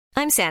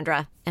I'm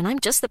Sandra, and I'm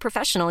just the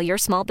professional your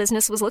small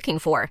business was looking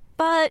for.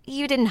 But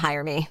you didn't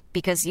hire me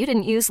because you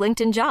didn't use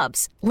LinkedIn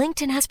Jobs.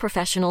 LinkedIn has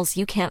professionals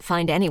you can't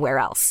find anywhere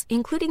else,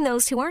 including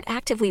those who aren't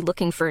actively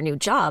looking for a new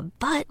job,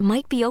 but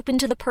might be open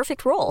to the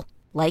perfect role,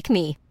 like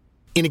me.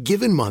 In a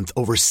given month,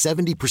 over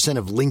 70%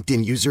 of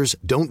LinkedIn users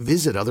don't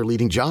visit other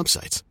leading job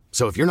sites.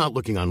 So if you're not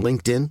looking on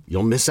LinkedIn,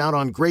 you'll miss out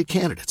on great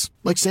candidates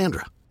like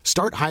Sandra.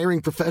 Start hiring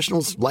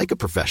professionals like a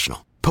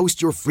professional.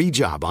 Post your free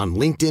job on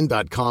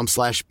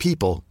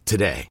linkedin.com/people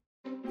today.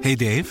 Hey,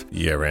 Dave.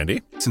 Yeah,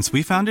 Randy. Since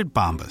we founded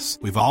Bombas,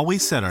 we've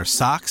always said our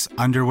socks,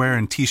 underwear,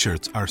 and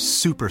T-shirts are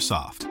super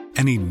soft.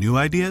 Any new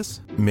ideas?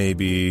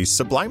 Maybe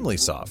sublimely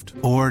soft.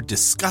 Or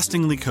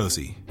disgustingly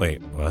cozy.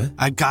 Wait, what?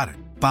 I got it.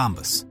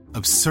 Bombas.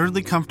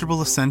 Absurdly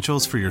comfortable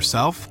essentials for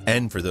yourself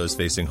and for those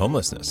facing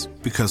homelessness.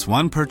 Because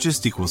one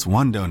purchased equals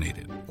one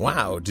donated.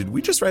 Wow, did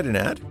we just write an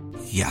ad?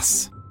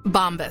 Yes.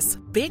 Bombas.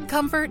 Big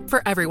comfort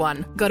for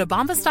everyone. Go to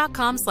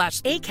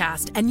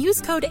bombas.com/ACAST and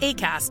use code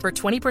ACAST for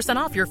 20%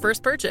 off your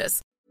first purchase.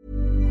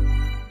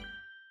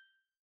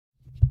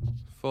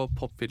 Få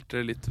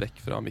popfilteret litt vekk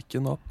fra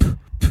mikken og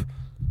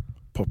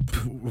Pop.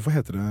 Hvorfor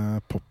heter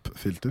det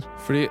popfilter?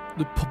 Fordi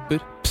du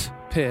popper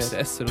p-er,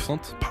 s-er og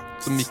sånt,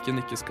 så mikken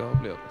ikke skal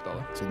bli ødelagt av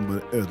det. Så den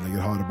bare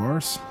ødelegger harde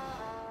bars?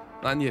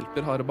 Nei, den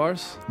hjelper harde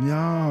bars.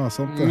 Ja,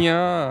 sant det.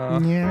 Ja.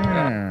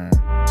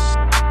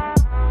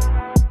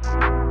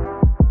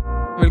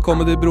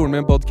 Velkommen til Broren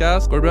min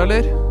podcast. Går det bra,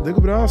 eller? Det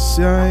går bra, ass.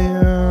 Jeg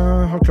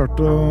har klart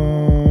å...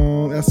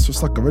 Jeg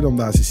snakket vel om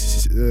det her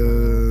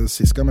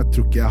sist gang, men jeg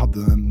tror ikke jeg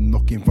hadde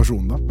nok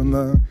informasjon da. Men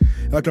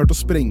jeg har klart å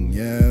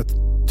sprenge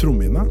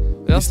trommehinna.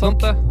 Ja,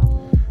 sant det.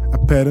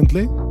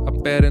 Apparently.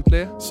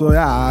 Så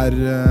jeg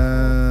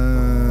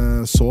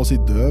så å si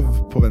døv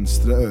på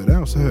venstre øre,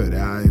 og så hører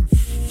jeg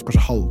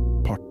kanskje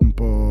halvparten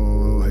på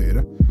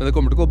høyre. Men det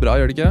kommer til å gå bra,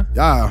 gjør det ikke?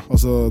 Ja,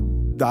 altså...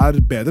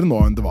 Det bedre nå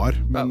enn det var.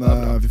 Men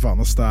ja, fy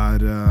faen, ass, det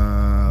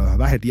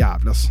helt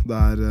jævlig, ass.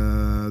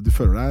 Du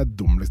føler deg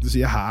dum, liksom. Du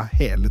sier hæ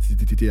hele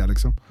tida,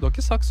 liksom. Du har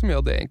ikke sagt så mye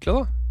av det egentlig,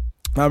 da.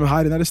 Nei, men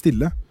her inne det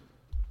stille.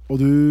 Og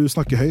du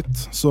snakker høyt.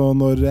 Så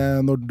når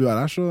du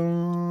her, så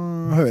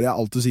hører jeg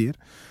alt du sier.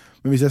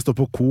 Men hvis jeg står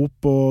på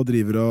Coop og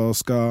driver og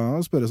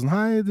skal spørre sånn,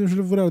 hei,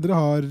 hvor dere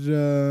har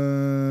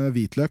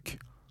hvitløk?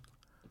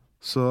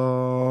 Så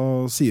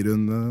sier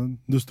hun,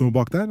 du står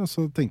bak der, og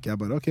så tenker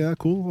jeg bare, ok,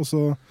 det cool, og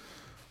så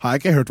har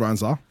jeg ikke hørt hva han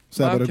sa,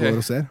 så jeg bare går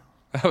og ser.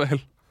 Ja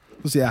vel.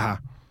 Så sier jeg hæ.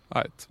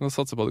 Nei, men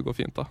satser på at det går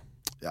fint da.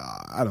 Ja,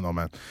 I don't know,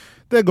 man.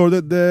 Det går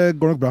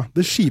nok bra.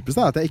 Det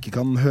kjipeste at jeg ikke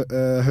kan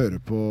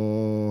høre på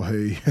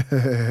høy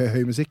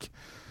musikk.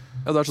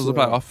 Ja, det sånn som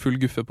pleier å ha full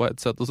guffe på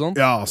headset og sånn.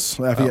 Ja,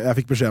 altså, jeg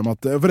fikk beskjed om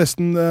at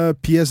forresten,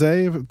 PSA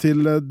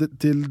til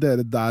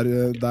dere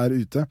der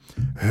ute,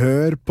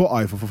 hør på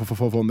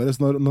iPhone deres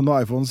når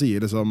iPhone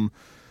sier liksom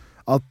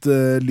at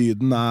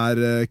lyden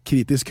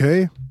kritisk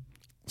høy.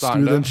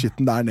 Skru den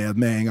skitten der ned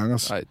med en gang,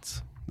 altså.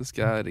 Right. Det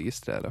skal jeg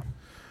registrere.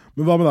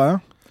 Men hva med deg, ja?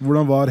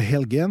 Hvordan var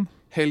helgen?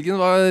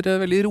 Helgen var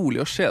veldig rolig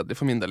og kjedelig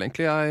for min del,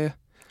 egentlig.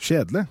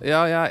 Kjedelig?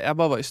 Ja, jeg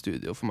bare var i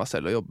studio for meg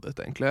selv og jobbet,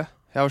 egentlig.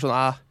 Jeg var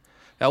sånn,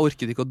 jeg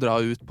orket ikke å dra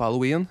ut på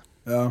Halloween.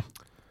 Ja.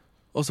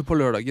 Og så på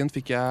lørdagen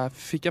fikk jeg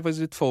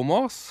faktisk litt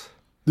FOMO, ass.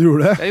 Du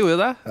gjorde det? Jeg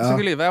gjorde det. Ja. Så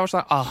livet, jeg var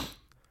sånn,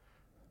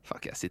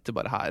 fuck, jeg sitter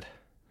bare her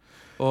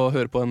og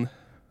hører på en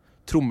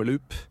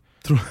trommeloop.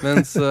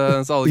 Mens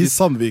alle I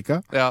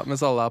Sandvika? Ja, mens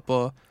alle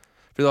på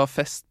fordi det var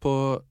fest på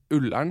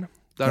Ullern.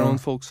 Det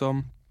noen folk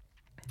som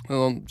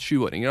noen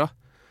 20-åringer da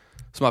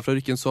som fra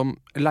Rykken som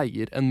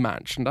leier en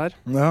mansion der.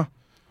 Ja.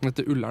 Den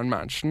heter Ullern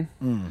Mansion.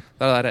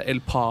 Det der El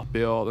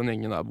Papi og den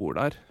gjengen der bor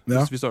der.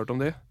 Ja. Hvis du har hørt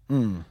om de.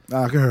 Jeg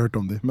har ikke hørt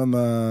om de, men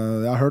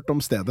jeg har hørt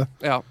om stedet.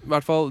 Ja, i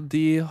hvert fall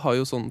de har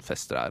jo sånn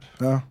fester her.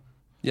 Ja.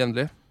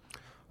 Jevnlig.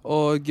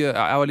 Og jeg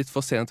var litt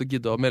for sent til å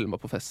gidde å melde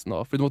meg på festen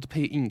også, fordi du måtte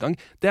paye inngang.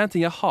 Det en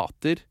ting jeg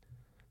hater,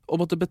 å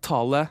måtte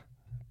betale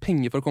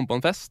penger for å komme på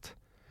en fest.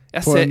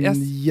 En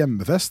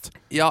hjemmefest?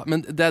 Ja,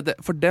 men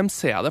for dem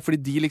ser jeg det, fordi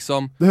de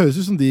liksom... Det høres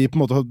ut som de på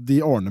en måte de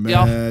ordner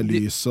med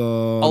lys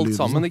og alt lyd. Alt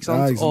sammen, ikke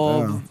sant? Ja, ikke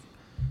sant?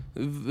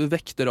 Og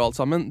vekter og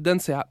alt sammen. Den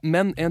ser jeg.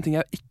 Men en ting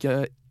jeg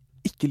ikke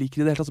liker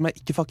i det hele tatt, som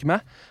jeg ikke fucker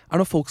med,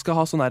 når folk skal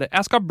ha sånn der,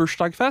 jeg skal ha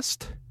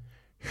bursdagfest.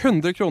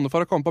 100 kroner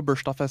for å komme på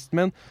bursdagsfesten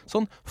min.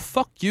 Sånn,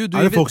 fuck you.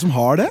 Det folk som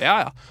har det?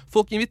 Ja.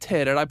 Folk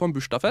inviterer deg på en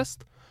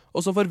bursdagsfest,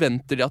 og så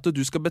forventer de at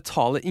du skal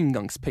betale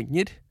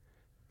inngangspenger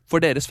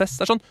for deres fest.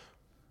 Det sånn,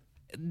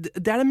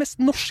 det det mest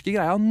norske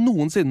greia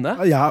noensinne.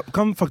 Jeg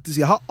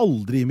har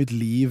aldri i mitt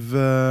liv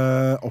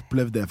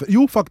opplevd det før.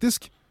 Jo,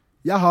 faktisk.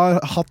 Jeg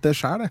har hatt det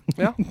selv.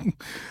 Ja.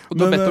 Og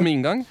du har bedt om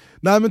inngang?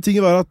 Nei, men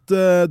tingen var at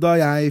da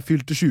jeg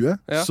fylte 20,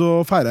 så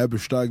feiret jeg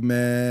bursdag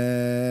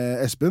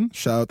med Espen.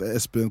 Shout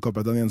Espen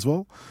Koppetan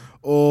Jensvold.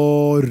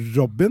 Og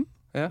Robin.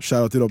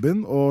 Shout til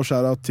Robin. Og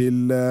shout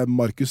til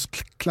Markus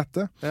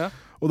Klette.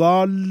 Og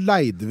da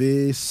leide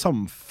vi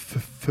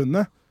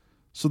Samfunnet.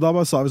 Så da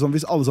bare sa vi sånn,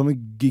 hvis alle sammen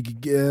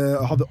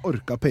hadde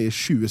orket å paye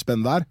 20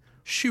 spenn hver.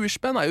 20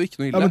 spenn jo ikke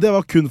noe ille. Ja, men det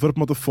var kun for å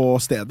på en måte få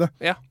stedet.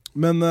 Ja.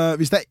 Men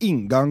hvis det er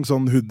inngang,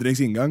 sånn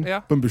 100-rings inngang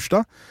på en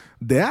bursdag,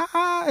 jeg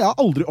har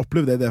aldri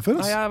opplevd det før.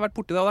 Nei, jeg har vært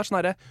borti det, og det sånn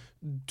her,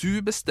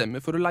 du bestemmer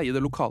for å leie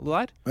det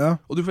lokalet der,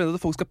 og du forventer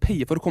at folk skal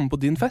paye for å komme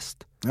på din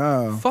fest.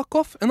 Fuck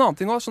off. En annen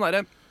ting også, sånn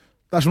her.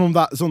 Det er som om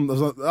det er sånn,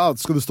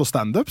 skal du stå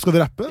stand-up? Skal du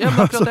rappe? Ja,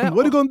 men akkurat det.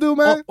 What are you gonna do,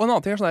 man? Og en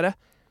annen ting sånn her,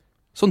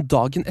 sånn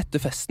dagen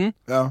etter festen,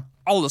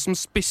 alle som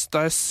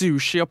spiste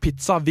sushi og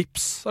pizza,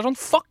 vips. Det sånn,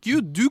 fuck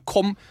you, du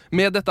kom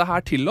med dette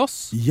her til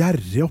oss.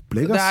 Gjerrig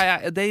opplegg,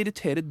 ass. Det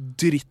irriterer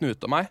dritten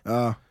ut av meg.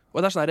 Og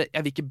det er sånn her,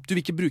 du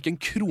vil ikke bruke en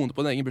krone på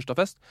en egen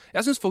bursdagsfest.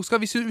 Jeg synes folk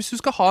skal, hvis du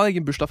skal ha en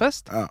egen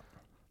bursdagsfest,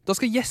 da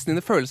skal gjestene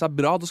dine føle seg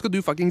bra. Da skal du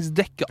fucking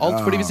dekke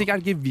alt, fordi hvis ikke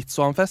er det ikke vits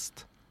å ha en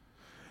fest.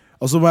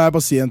 Og så må jeg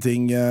bare si en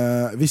ting.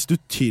 Hvis du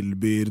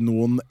tilbyr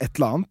noen et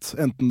eller annet,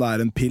 enten det er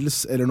en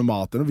pils eller noe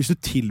mat, hvis du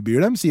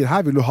tilbyr dem, sier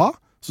her, vil du ha?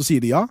 Så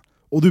sier de ja.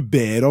 Og du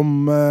ber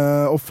om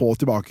å få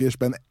tilbake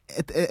spenn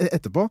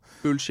etterpå.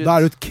 Bullshit. Da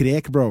er du et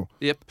krek, bro.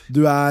 Yep.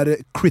 Du er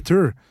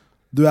critter.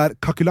 Du er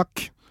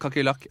kakkelakk.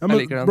 Kakkelakk, ja, men,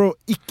 jeg liker den. Bro,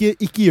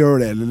 ikke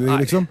gjør det,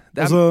 liksom.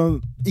 Det er... Altså,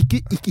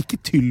 ikke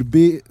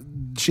tilby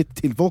shit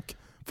til folk,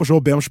 for så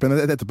å be om spenn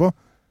etterpå.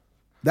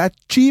 Det er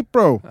cheap,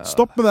 bro.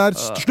 Stopp med det her.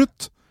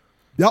 Slutt.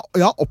 Jeg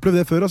har opplevd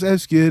det før. Altså.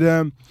 Jeg husker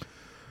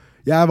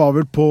jeg var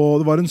vel på,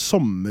 det var en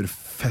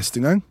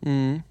sommerfest en gang.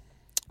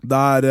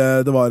 Der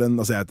det var en,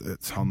 altså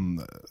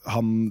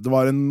det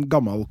var en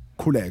gammel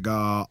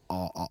kollega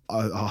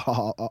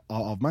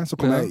av meg, så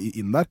kom jeg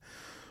inn der.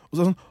 Og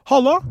så sånn,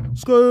 halla,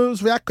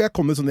 så jeg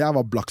kom litt sånn, jeg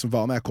var blakk som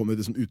faen, jeg kom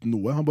liksom uten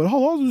noe. Han bare,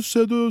 halla, du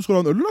skal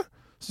ha en øl, eller?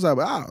 Så sa jeg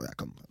bare, ja, jeg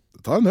kan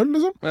ta en øl,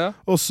 liksom.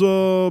 Og så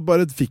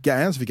bare fikk jeg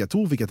en, så fikk jeg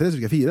 2, fikk jeg 3, så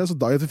fikk jeg 4, så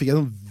dagen etter fikk jeg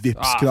sånn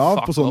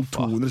vipskrav på sånn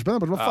 200 spenn.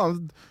 Jeg bare, hva faen,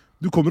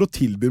 du kommer og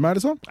tilbyr meg,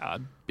 liksom.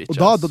 Og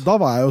da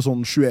var jeg jo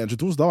sånn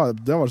 21-22, så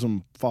det var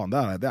sånn, faen,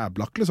 det er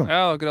blakk, liksom.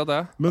 Ja, akkurat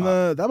det. Men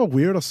det var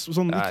weird, ass.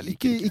 Sånn,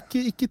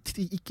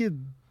 ikke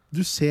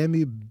du ser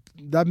mye,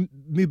 det er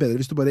mye bedre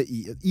hvis du bare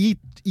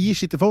gir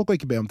shit til folk og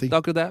ikke be om ting. Det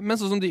er akkurat det. Men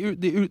sånn som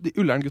de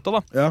Ullern-gutta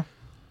da,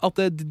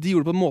 at de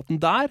gjorde det på den måten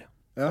der.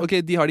 Ok,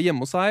 de har det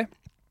hjemme hos seg.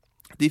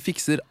 De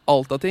fikser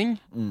alt av ting.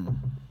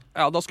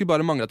 Ja, da skulle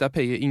bare mangle at jeg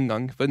payer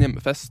inngang for en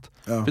hjemmefest.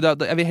 For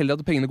jeg vil heller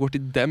at pengene går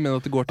til dem enn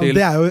at det går til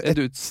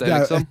et utsted,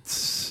 liksom.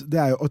 Det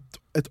er jo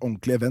et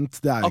ordentlig event.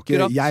 Det er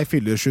ikke, jeg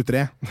fyller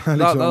 23. Liksom,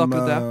 det er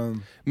akkurat det.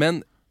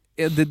 Men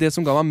det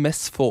som ga meg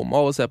mest FOMO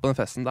av å se på den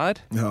festen der...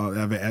 Ja,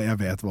 jeg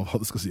vet hva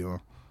du skal si da.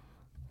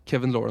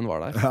 Kevin Lauren var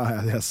der. Ja,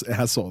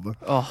 jeg så det.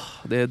 Da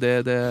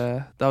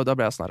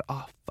ble jeg sånn her,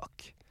 fuck.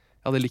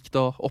 Jeg hadde likt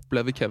å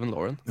oppleve Kevin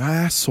Lauren. Ja,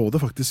 jeg så det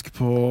faktisk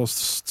på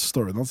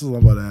storyen hans, så da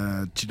bare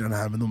chillen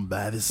her med noen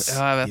baddies.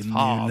 Ja, jeg vet,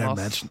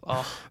 faen,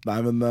 ass. Nei,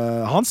 men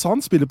han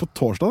spiller på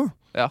torsdag da.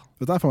 Ja.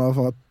 Dette er faen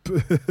meg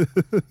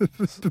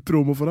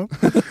promo for han.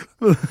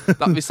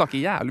 Vi snakker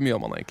jævlig mye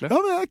om han, egentlig. Ja,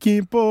 men jeg er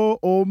keen på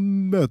å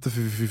møte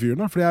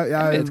fyren da. Jeg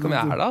vet ikke om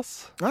jeg er det, ass.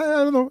 Nei, I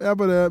don't know.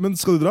 Men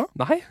skal du dra?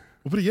 Nei.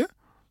 Hvorfor ikke?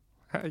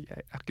 Jeg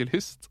har ikke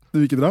lyst. Du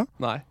vil ikke dra?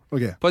 Nei.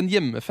 Okay. På en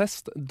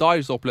hjemmefest, da har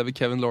jeg lyst til å oppleve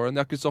Kevin Lauren. Jeg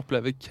har ikke lyst til å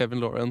oppleve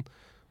Kevin Lauren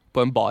på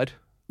en bar.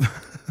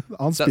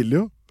 Han spiller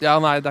jo. Ja,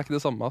 nei, det er ikke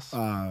det samme, ass.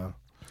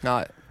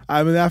 Nei,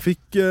 men jeg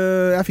fikk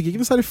ikke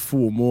noe særlig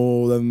FOMO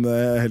den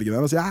helgen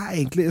der. Altså, jeg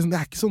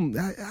er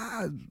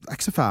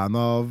ikke så fan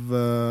av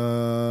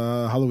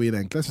Halloween,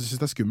 egentlig. Jeg synes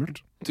det er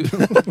skummelt.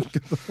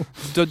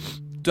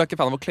 Du er ikke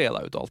fan av å kle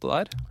deg ut og alt det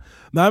der?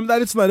 Nei, men det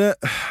er litt sånn der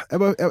jeg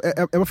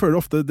bare føler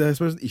ofte det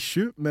som er sånn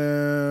issue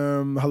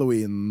med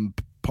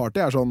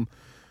Halloween-party er sånn,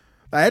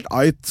 det er helt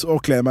eit å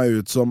kle meg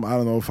ut som, I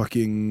don't know,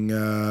 fucking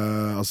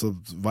altså,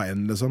 hva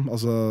enn liksom,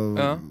 altså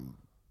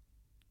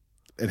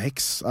en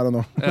heks, I don't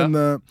know, men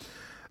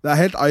det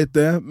er helt eit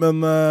det,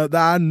 men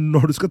det er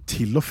når du skal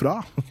til og fra.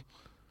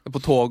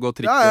 På tog og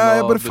trikken. Ja,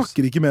 jeg bare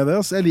fucker ikke med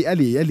det, altså.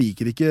 Jeg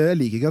liker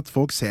ikke at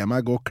folk ser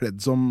meg gå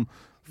kledd som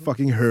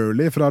fucking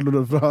Hurley fra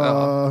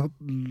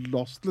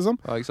Lost, liksom.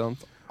 Ja, ikke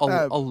sant?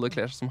 Alle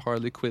kler seg som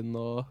Harley Quinn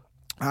og...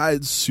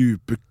 Nei,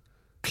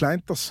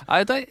 superkleint, altså.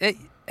 Nei,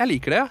 jeg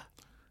liker det,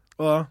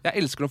 Jeg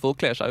elsker når folk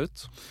kler seg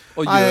ut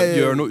og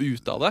gjør noe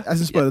ut av det.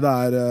 Jeg synes bare det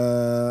er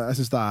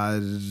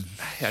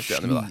helt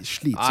uenig med deg.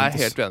 Slitsomt. Jeg er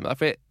helt uenig med deg,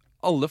 for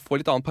alle får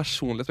litt annen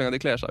personlighet med en gang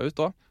de kler seg ut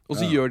også. Og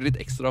så gjør de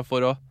litt ekstra for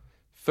å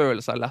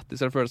føle seg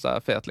lættis eller føle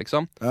seg fet,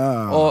 liksom.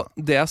 Og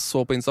det jeg så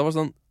på Insta var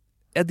sånn,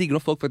 jeg digger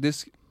når folk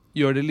faktisk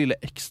gjør det lille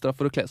ekstra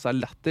for å kle seg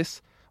lættis,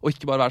 og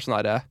ikke bare være sånn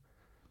her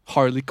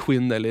Harley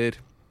Quinn eller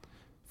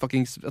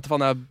fucking, vet du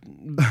faen, jeg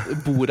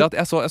bor at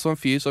jeg så en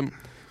fyr som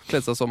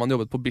kledde seg som han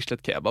jobbet på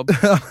Bislett Kebab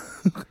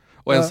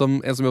og en som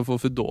jobbet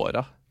for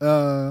Foodora.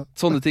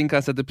 Sånne ting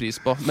kan jeg sette pris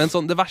på, men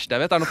sånn, det verste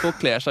jeg vet er når folk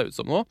kler seg ut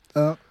som noe.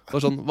 Det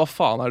er sånn, hva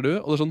faen er du?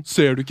 Og det er sånn,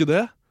 ser du ikke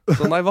det?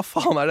 Så nei, hva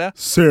faen er det?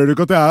 Ser du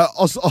ikke at jeg er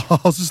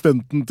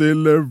assistenten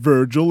til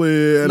Virgil i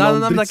en eller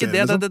annen drittserie? Nei, det er ikke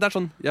det, det er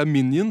sånn, jeg er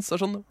Minions, det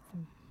er sånn,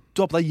 du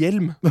har på deg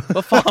hjelm.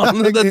 Hva faen?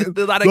 Det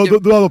der er ikke...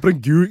 Du hadde på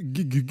en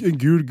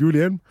gul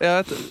hjelm.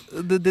 Jeg vet,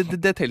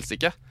 det tels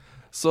ikke.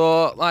 Så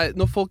nei,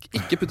 når folk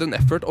ikke putter en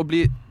effort og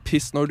blir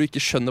piss når du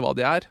ikke skjønner hva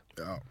de er,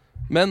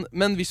 Men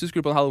hvis du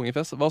skulle på en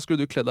Halloweenfest, hva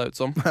skulle du kledd deg ut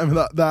som? Nei, men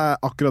det er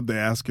akkurat det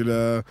jeg skulle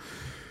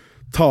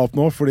ta opp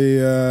nå, fordi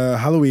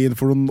Halloween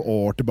for noen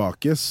år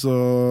tilbake så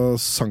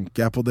sank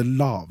jeg på det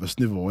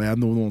laveste nivået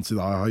jeg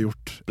noensinne har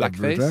gjort.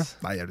 Blackface?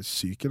 Nei, er du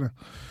syk, eller?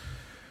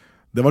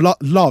 Det var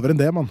lavere enn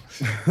det, mann.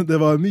 Det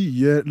var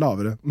mye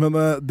lavere. Men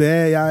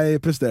det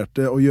jeg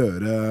presterte å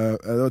gjøre,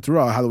 jeg tror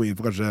det var Halloween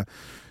for kanskje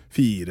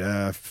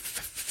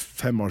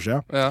 4-5 år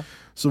siden, Ja.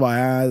 så var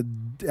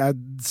jeg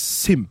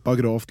simpa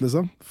grovt,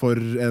 liksom.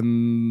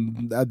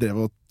 Jeg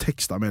drev og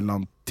teksta med en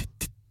eller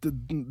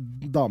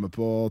annen dame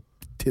på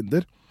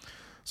Tinder.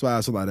 Så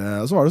var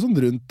det sånn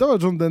rundt, det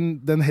var sånn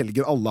den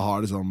helgen alle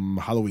har liksom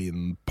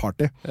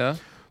Halloween-party. Ja.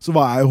 Så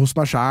var jeg hos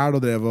meg selv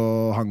og drev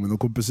og hang med noen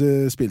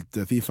kompiser,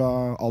 spilte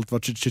FIFA, alt var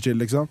chill,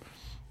 liksom.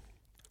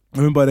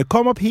 Og hun bare,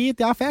 kom opp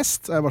hit, jeg har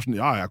fest. Og jeg var sånn,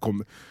 ja, jeg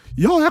kommer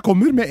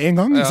med en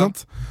gang, ikke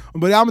sant? Og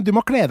hun bare, ja, men du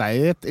må kle deg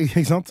ut,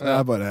 ikke sant? Og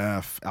jeg bare,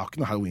 jeg har ikke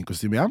noe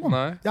Halloween-kostyme, jeg,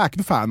 man. Jeg er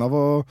ikke noe fan av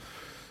å...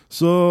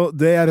 Så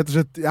det er rett og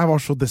slett, jeg var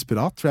så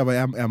desperat, for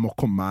jeg må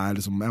komme meg,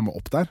 liksom, jeg må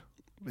opp der.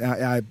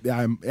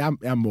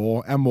 Jeg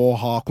må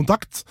ha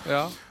kontakt.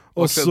 Ja.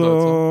 Og så,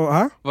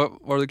 hæ? Hva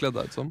var det du kledde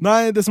deg ut som?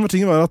 Nei, det som var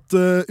tingen var at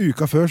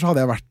uka før så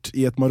hadde jeg vært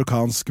i et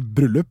marokkansk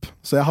bryllup.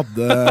 Så jeg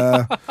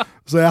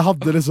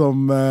hadde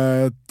liksom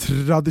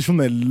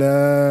tradisjonelle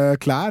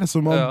klær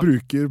som man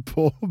bruker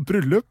på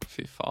bryllup.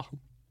 Fy faen.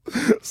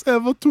 Så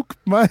jeg bare tok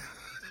på meg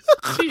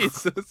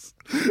Jesus.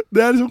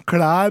 Det er liksom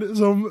klær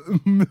som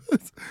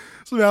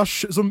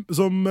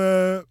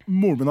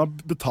moren min har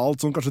betalt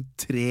sånn kanskje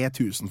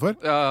 3000 for.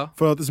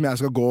 For at liksom jeg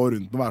skal gå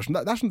rundt og være sånn.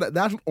 Det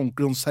er sånn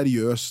ordentlig sånn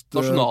seriøst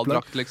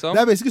nasjonaldrakt, liksom.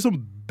 Det er basically sånn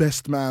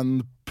best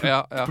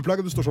man-plagg.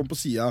 Det står sånn på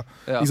siden,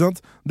 ikke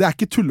sant? Det er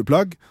ikke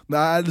tulleplagg. Det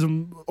er liksom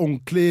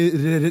ordentlig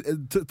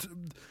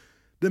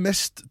det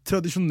mest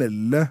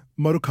tradisjonelle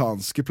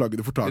marokkanske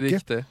plagget du får tak i.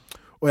 Riktig.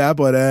 Og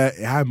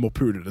jeg må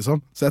pule det sånn.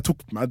 Så jeg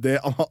tok på meg det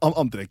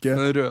antrekket.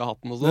 Den røde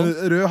hatten og sånn?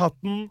 Den røde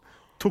hatten.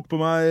 Tok på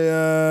meg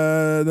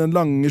den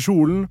lange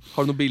kjolen.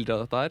 Har du noen bilder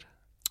av dette her?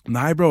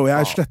 Nei, bro,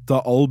 jeg sletta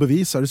all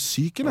bevis. Er du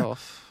syk, eller?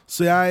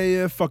 Så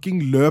jeg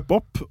fucking løp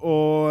opp,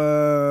 og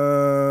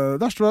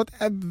der står det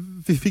at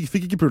jeg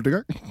fikk ikke pult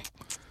engang.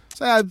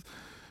 Så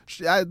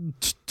jeg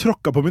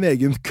tråkka på min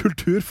egen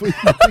kultur for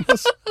ingenting,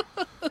 altså.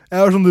 Jeg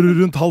var sånn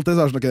rundt halvt det,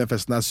 så er det sånn, den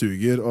festen her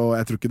suger, og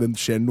jeg tror ikke det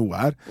skjer noe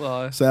her.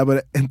 Nei. Så jeg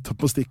bare endte opp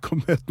på stikk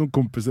og møte noen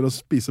kompiser og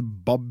spise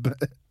bab.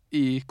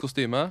 I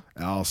kostyme?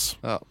 Ja, altså.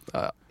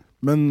 Ja.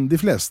 Men de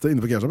fleste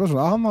innenfor Kershaw er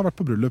sånn, han har vært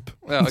på bryllup.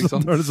 Ja, ikke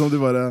sant? Så er det sånn,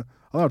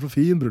 han har vært på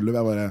fin bryllup.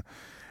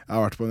 Jeg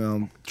har vært på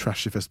en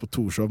trashy fest på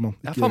Torshov, mann.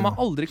 Jeg har faen meg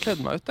aldri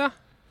kledd meg ut, jeg.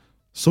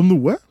 Som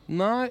noe?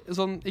 Nei,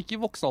 sånn, ikke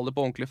i voksen alder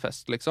på ordentlig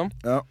fest, liksom.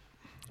 Ja.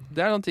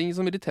 Det er noen ting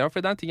som irriterer meg,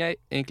 for det er en ting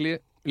jeg egentlig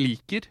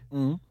liker,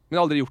 men jeg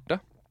har aldri gjort det.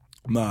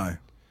 Nei.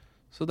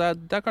 Så det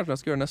er kanskje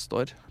jeg skal gjøre neste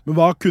år. Men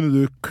hva kunne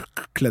du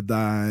kledd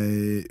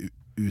deg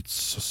ut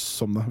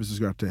som da, hvis du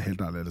skulle vært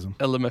helt ærlig, liksom?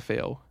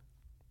 LMFAO.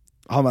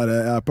 Han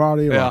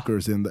party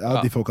rockers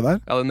de folka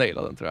der? Ja, det nailet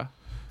den, tror jeg.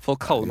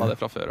 Folk kaller meg det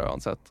fra før,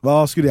 uansett.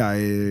 Hva skulle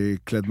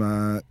jeg kledd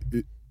meg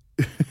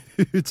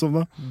ut som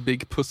da?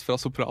 Big Puss fra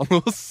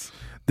Sopranos.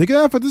 Det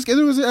kunne jeg faktisk, jeg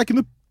tror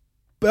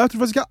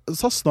faktisk jeg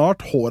sa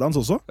snart håret hans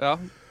også. Ja.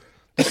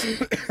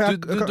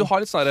 Du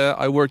har litt sånn her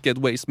I work at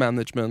waste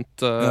management.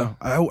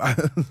 I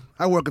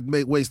work at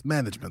waste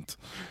management.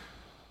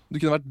 Du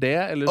kunne vært det,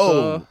 eller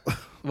så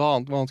hva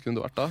annet kunne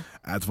du vært da?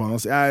 Jeg tror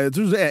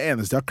det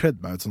eneste jeg har kledd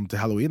meg ut sånn til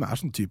Halloween er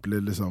sånn type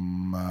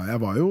liksom, jeg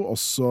var jo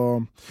også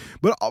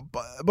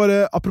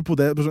bare apropos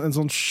det, en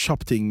sånn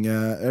kjapp ting.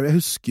 Jeg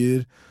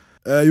husker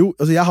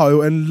jeg har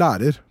jo en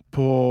lærer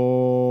på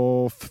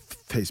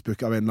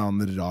Facebook av en eller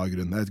annen rar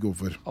grunn. Jeg vet ikke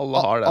hvorfor.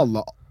 Alle har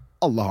det.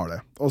 Alle har det.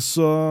 Og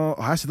så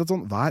har jeg sett at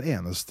sånn, hver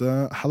eneste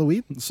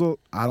Halloween så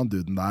er han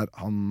duden der,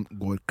 han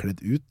går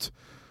kledd ut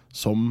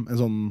som en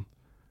sånn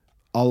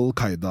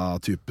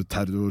Al-Qaida-type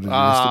terrorist.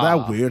 Det er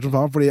weird som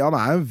faen, fordi han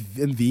er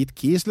en hvit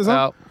kis, liksom.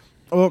 Ja.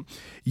 Og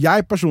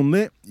jeg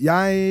personlig,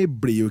 jeg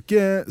blir jo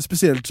ikke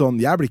spesielt sånn,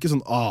 jeg blir ikke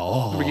sånn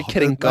du blir ikke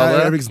krenket av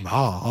det? Jeg blir ikke sånn,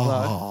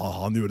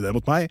 han gjorde det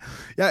mot meg.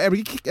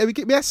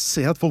 Men jeg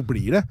ser at folk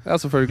blir det. Ja,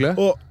 selvfølgelig.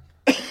 Og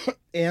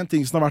en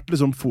ting som har vært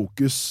liksom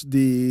fokus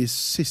de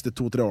siste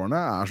 2-3 årene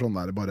er sånn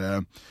der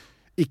bare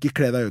ikke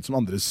kle deg ut som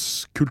andres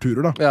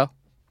kulturer da. Ja.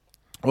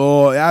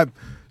 Og jeg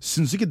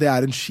synes ikke det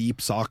er en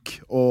kjip sak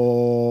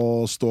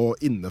å stå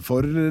inne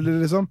for,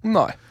 liksom.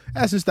 Nei.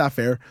 Jeg synes det er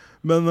fair.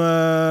 Men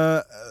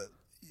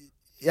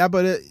jeg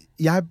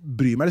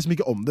bryr meg liksom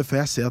ikke om det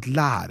før jeg ser at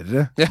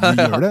lærere gjør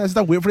det. Jeg synes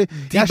det er weird, fordi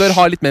de bør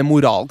ha litt mer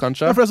moral,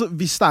 kanskje. Ja, for altså,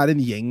 hvis det er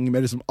en gjeng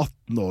med liksom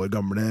 18 år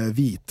gamle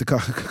hvite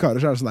karer,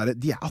 så er det sånn der,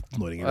 de er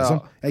 18-åringer,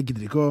 liksom. Ja. Jeg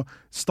gidder ikke å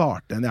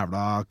starte en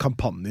jævla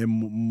kampanje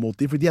mot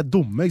dem, for de er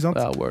dumme, ikke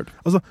sant? Ja, word.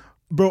 Altså,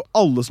 bro,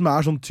 alle som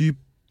er sånn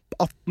typ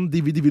 18, de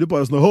vil jo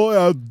bare sånn,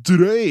 jeg er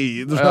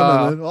drøy!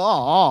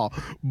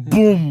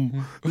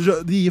 Boom!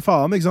 De gir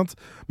faen, ikke sant?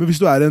 Men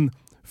hvis du er en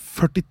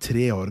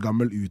 43 år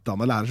gammel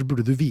utdannet lærer, så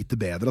burde du vite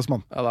bedre, ass,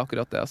 mann. Ja, det er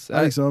akkurat det, ass.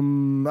 I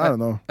don't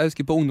know. Jeg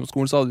husker på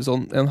ungdomsskolen så hadde vi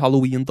sånn en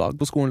Halloween-dag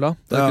på skolen da,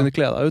 der du kunne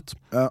kle deg ut.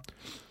 Ja.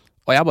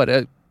 Og jeg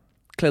bare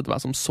kledde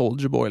meg som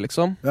Soldier Boy,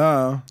 liksom.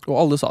 Ja. Og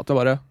alle sa til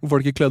meg bare, hvorfor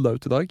har du ikke kledd deg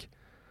ut i dag?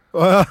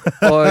 Ja.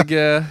 Og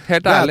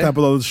helt ærlig Det er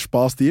på da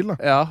spa-stil, da.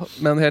 Ja,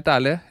 men helt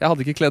ærlig, jeg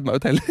hadde ikke kledd meg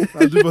ut heller.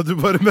 Nei, du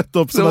bare møtte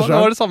opp Så som deg det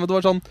var selv. det samme, det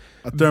var sånn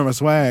Det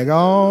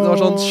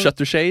var sånn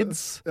shutter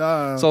shades.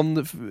 Ja. Sånn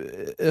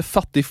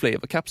fattig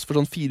flavor caps for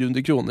sånn 400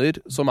 kroner,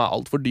 som er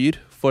alt for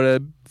dyr for det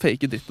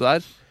fake drittet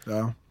der.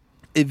 Ja.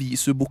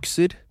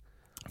 Evisu-bukser.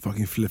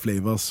 Fucking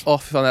flavors. Å,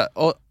 fy faen,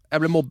 og jeg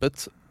ble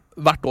mobbet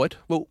hvert år.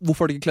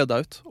 Hvorfor har du ikke kledd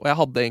deg ut? Og jeg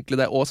hadde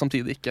egentlig det, og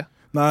samtidig ikke.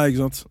 Nei,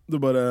 ikke sant. Du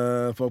bare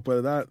folk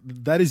bare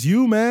That is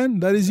you, man.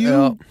 That is you.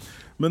 Ja.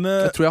 Men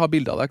Jeg tror jeg har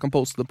bilde av det. Jeg kan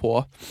poste det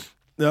på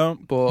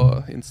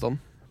Instaen.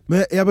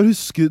 Men jeg bare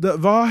husker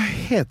hva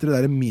heter det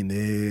der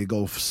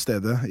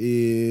minigolfstedet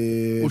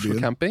i Oslo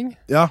byen? Camping.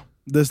 Ja,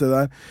 det stedet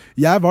der.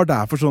 Jeg var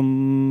der for sånn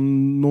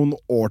noen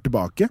år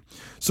tilbake.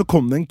 Så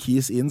kom det en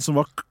kis inn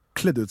som var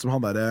kledd ut som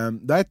han der.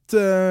 Det er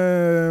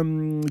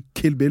et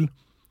Kill Bill.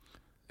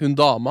 Hun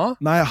dama?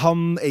 Nei,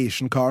 han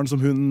Asian-karen som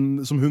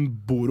hun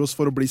bor hos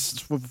for å bli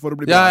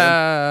bra Ja.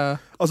 igjen.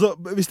 Altså,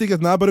 hvis det ikke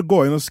er den her, bare gå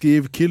inn og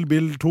skriv Kill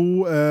Bill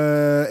 2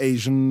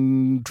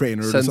 Asian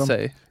Trainer.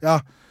 Sensei. Liksom. Ja,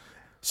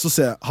 så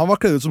se, han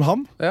var kledd ut som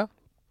han. Ja.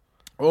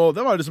 Og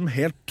det var liksom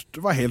helt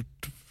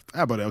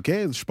jeg bare, ok,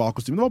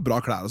 spa-kostyme, det var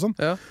bra klær og sånn.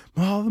 Ja.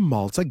 Men han hadde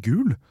malt seg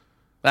gul.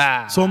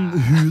 Ah. Sånn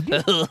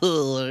huden.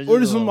 Og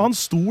liksom, han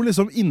sto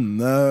liksom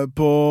inne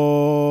på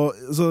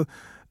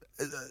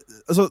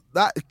Altså,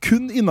 det er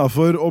kun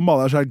innenfor å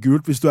male deg selv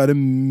gult hvis du er en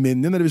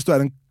minion, eller hvis du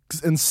er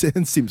en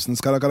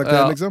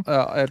Simpsons-karakter, liksom.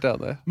 Ja, helt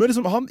enig. Men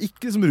liksom, han gikk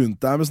liksom rundt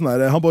der med sånn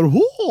der, han bare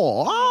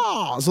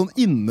sånn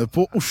inne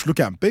på Oslo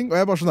Camping, og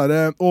jeg bare sånn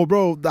der,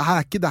 bro, det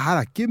her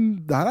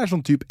er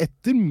sånn typ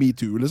etter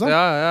MeToo, liksom.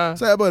 Ja.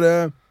 Så jeg bare,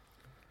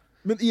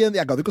 men igjen,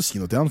 jeg gadd ikke å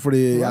si noe til han,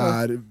 fordi jeg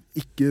er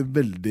ikke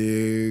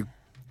veldig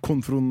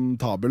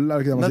konfrontabel, er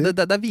det ikke det man sier?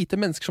 Det er hvite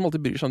mennesker som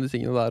alltid bryr seg om de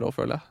tingene der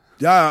også, føler jeg.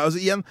 Ja, altså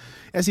igjen,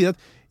 jeg sier at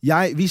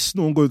hvis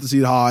noen går ut og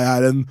sier jeg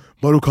er en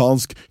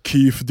marokkansk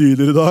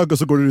Keef-dealer i dag, og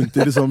så går du rundt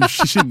i liksom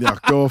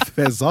skinnjakke og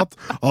feshatt,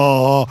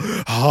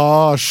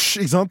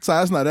 ikke sant? Så er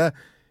jeg sånn der,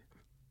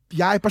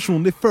 jeg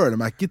personlig føler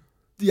meg ikke,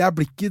 jeg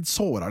blir ikke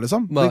såret,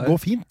 liksom. Nei. Det går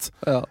fint.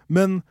 Ja.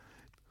 Men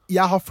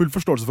jeg har full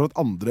forståelse for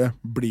at andre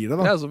blir det,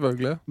 da. Ja,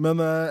 selvfølgelig.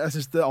 Men jeg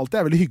synes det alltid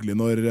er veldig hyggelig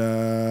når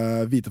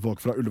hvite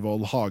folk fra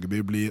Ullevål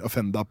Hageby blir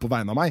offenda på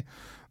vegne av meg.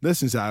 Det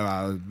synes jeg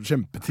er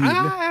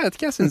kjempetrivelig. Jeg vet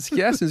ikke, jeg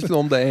synes ikke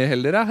noe om det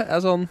heller. Jeg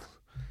er sånn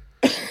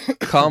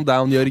calm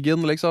down,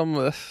 Jørgen, liksom.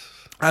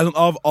 Sånn,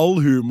 av all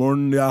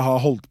humoren jeg har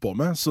holdt på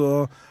med,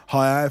 så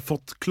har jeg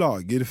fått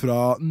klager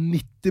fra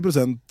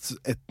 90%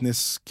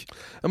 etnisk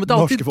Ja, men det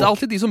er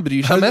alltid de som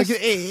bryr seg mest. Det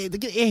er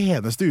ikke det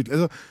eneste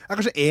altså, det er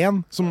kanskje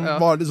en som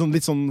var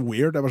litt sånn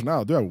weird. Jeg var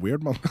sånn, du er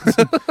weird, mann.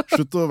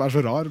 Slutt å være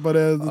så rar.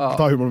 Bare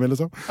ta humoren min,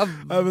 liksom.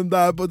 Men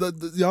det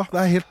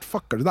er helt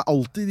fuckere. Det er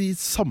alltid de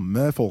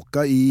samme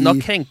folka i Nå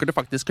krenker du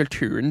faktisk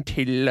kulturen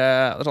til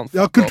sånn,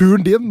 ja,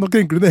 kulturen din. Nå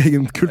krenker du din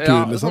egen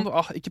kultur, liksom.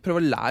 Sånn, ikke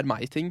prøv å lære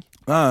meg ting.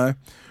 Nei.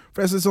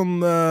 For jeg synes sånn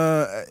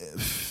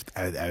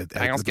det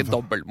er ganske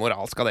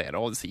dobbeltmoralsk av dere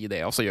å si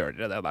det, og så gjør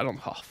dere det. Det er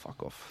sånn,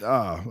 fuck off.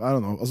 Ja, I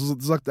don't know. Altså,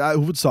 som sagt, det er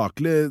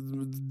hovedsakelig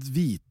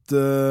hvite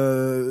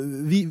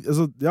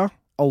altså, ja,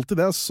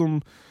 alltid det som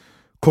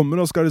kommer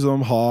og skal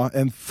liksom ha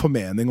en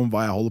formening om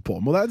hva jeg holder på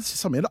med. Og det er det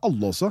samme gjelder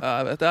alle også.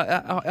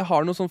 Jeg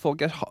har noen sånne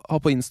folk jeg har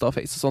på Insta og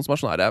Face sånn, som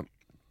er sånn her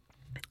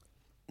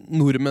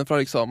nordmenn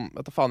fra liksom,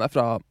 vet du faen, jeg er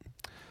fra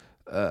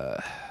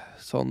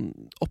sånn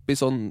oppi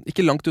sånn,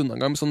 ikke langt unna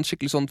engang, men sånn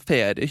skikkelig sånn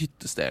ferie,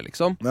 hyttested,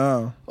 liksom.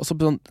 Ja. Og så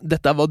sånn,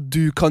 dette er hva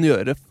du kan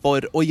gjøre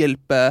for å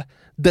hjelpe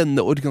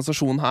denne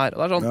organisasjonen her.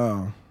 Og det er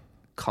sånn,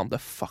 calm the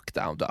fuck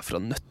down, du er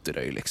fra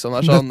Nøtterøy, liksom. Det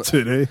er sånn,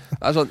 Nøtterøy.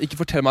 Det er sånn, ikke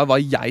fortell meg hva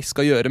jeg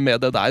skal gjøre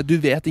med det der. Du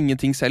vet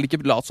ingenting selv,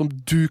 ikke lat som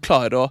du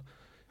klarer å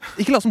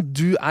ikke lat som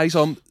du er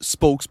liksom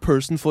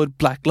spokesperson for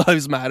Black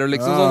Lives Matter,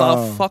 liksom.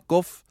 Sånn, fuck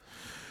off.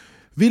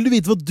 Vil du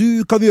vite hva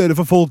du kan gjøre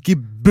for folk i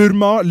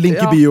Burma? Link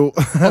i bio.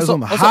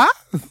 Sånn, hæ?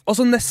 Og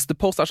så neste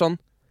post er sånn,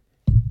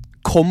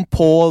 kom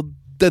på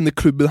denne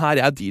klubben her,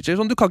 jeg er DJ.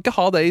 Sånn, du kan ikke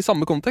ha det i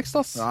samme kontekst,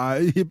 ass.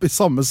 Nei, i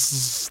samme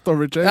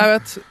storychain. Jeg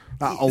vet.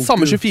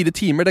 Samme 24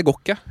 timer, det går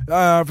ikke.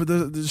 Ja, for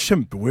det er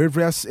kjempeweird,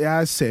 for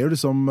jeg ser jo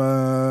liksom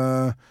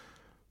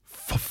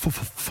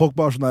folk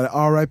bare sånn der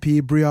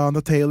R.I.P.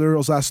 Breonna Taylor,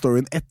 og så er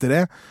storyen etter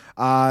det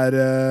er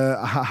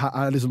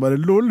liksom bare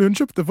lol, hun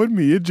kjøpte for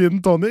mye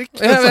gin tonic.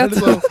 Jeg vet.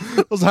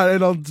 Og så er det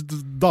en eller annen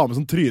dame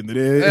som tryner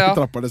i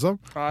trappa, liksom.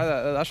 Nei,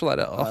 det er sånn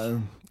der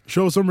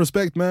show some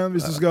respect, man,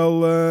 hvis du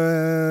skal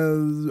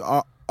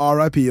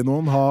R.I.P.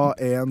 noen, ha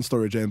en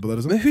storychain på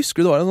det, liksom. Men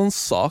husker du det var en sånn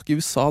sak i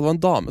USA, det var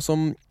en dame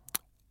som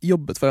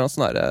jobbet for en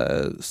sånn der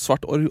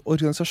svart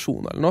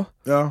organisasjon eller noe.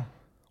 Ja.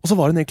 Og så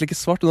var hun egentlig ikke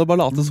svart, hun var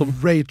bare latet som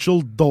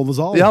Rachel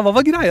Dolezal. Ja, hva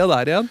var greia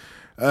der igjen?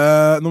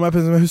 Nå må jeg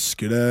prøve om jeg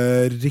husker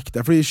det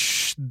riktig, fordi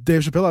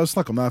Dave Chappelle har jo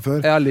snakket om det her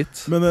før. Ja,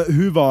 litt. Men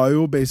hun var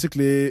jo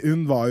basically,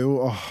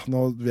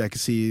 nå vil jeg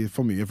ikke si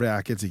for mye, for jeg er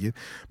ikke helt sikker.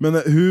 Men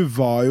hun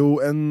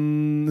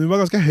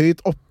var ganske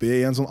høyt oppe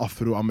i en sånn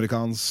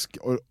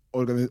afroamerikansk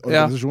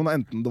organisasjon,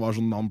 enten det var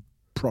sånn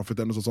Profit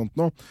eller noe sånt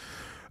nå.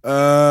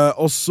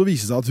 Og så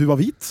viser det seg at hun var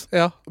hvit.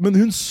 Ja. Men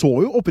hun så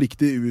jo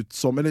oppriktig ut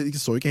som, eller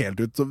ikke så ikke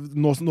helt ut, så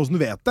nå som du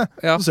vet det,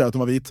 så ser jeg at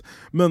hun var hvit.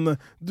 Men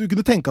du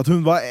kunne tenke at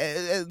hun var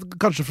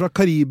kanskje fra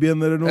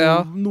Karibien eller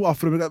noe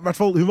afroamerikaner. I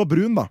hvert fall, hun var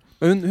brun da.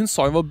 Hun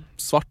sa hun var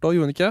svart da,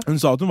 gjorde hun ikke? Hun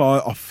sa at hun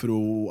var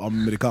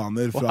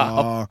afroamerikaner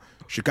fra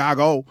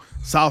Chicago,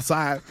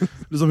 Southside.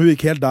 Liksom, hun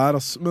gikk helt der,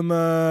 altså. Men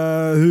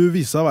hun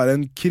viste seg å være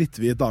en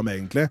kritthvit dame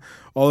egentlig.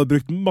 Og hadde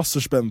brukt masse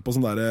spenn på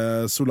sånn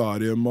der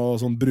solarium og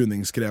sånn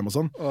bruningskrem og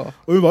sånn.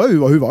 Og hun var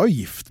jo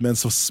gift med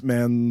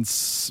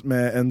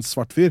en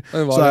svart fyr.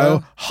 Så det jo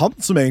han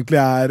som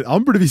egentlig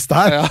han burde visst det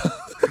her.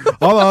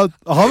 Det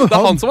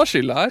er han som var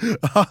skyldet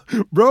her.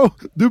 Bro,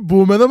 du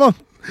bor med det, mann.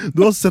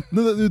 Du har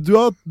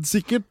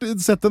sikkert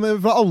sett henne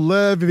fra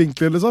alle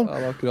vinkler, liksom.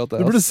 Ja, det er akkurat det.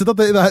 Du burde sett at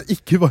det her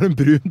ikke var en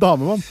brun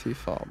dame, mann. Fy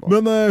faen,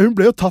 men hun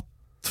ble jo tatt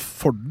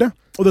for det.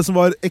 Og det som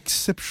var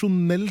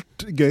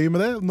eksepsjonelt gøy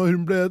med det, når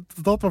hun ble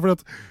tatt, var fordi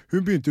at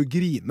hun begynte jo å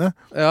grine.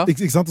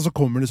 Ikke sant? Og så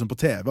kommer hun liksom på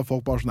TV, og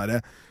folk bare sånn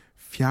derre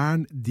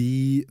Fjern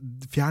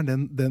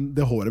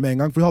det håret med en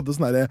gang. For hun hadde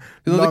sånne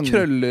hun hadde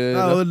krøller.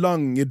 Ja, hun hadde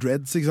lange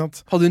dreads, ikke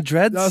sant? Hadde hun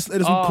dreads? Ja,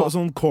 eller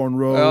sånn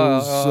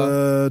cornrows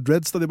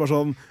dreads. Da de bare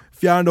sånn,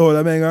 fjern det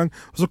håret med en gang.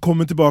 Og så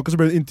kom hun tilbake, og så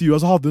ble hun intervjuet,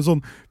 og så hadde hun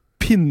sånn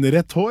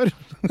pinnerett hår.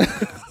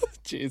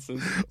 Jesus.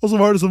 Og så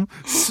var det sånn,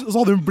 så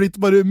hadde hun blitt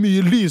bare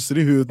mye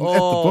lysere i huden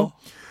etterpå.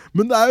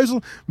 Men det jo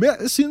sånn, men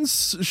jeg synes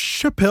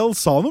Chappelle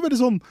sa noe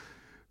veldig sånn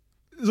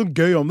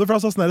gøy om det, for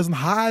han sa sånn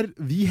her,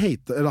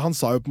 han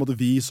sa jo på en måte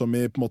vi som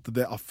i på en måte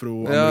det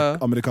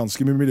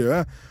afroamerikanske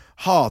miljøet,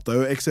 hatet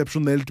jo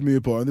eksepsjonelt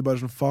mye på henne, de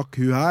bare sånn, fuck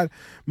hun her,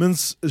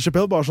 mens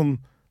Chappelle bare sånn,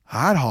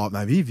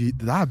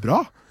 det bra,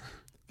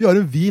 vi har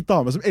en hvit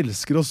dame som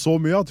elsker oss så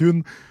mye, at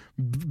hun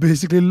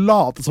basically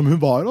latet som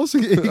hun var oss,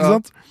 ikke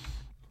sant?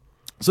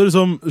 Så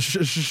liksom,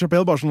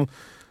 Chappelle bare sånn,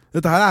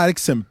 dette her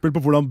eksempel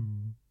på hvordan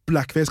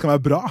blackface kan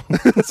være bra.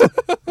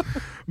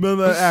 Men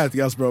jeg vet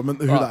ikke, bro.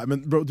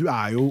 Men bro, du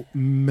jo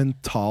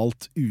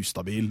mentalt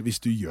ustabil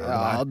hvis du gjør det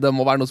der. Ja, det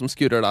må være noe som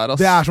skurrer der,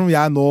 altså. Det som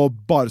jeg nå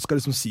bare skal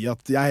liksom si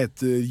at jeg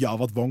heter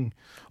Javad Wong,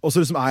 og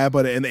så liksom jeg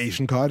bare en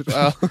Asian kar.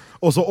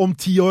 Og så om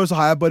 10 år så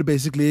har jeg bare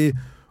basically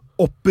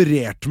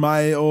operert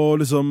meg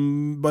og liksom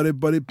bare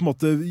på en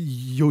måte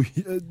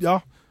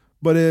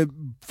bare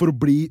for å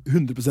bli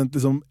 100%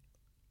 liksom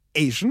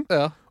Asian.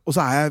 Og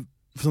så jeg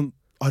sånn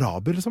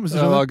araber, liksom, hvis du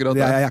skjønner.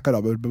 Jeg er ikke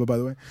araber, by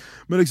the way.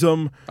 Men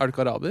liksom... Er du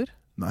ikke araber?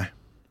 Nei.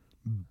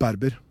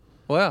 Berber.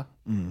 Åja.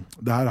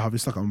 Det her har vi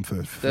snakket om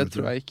før. Det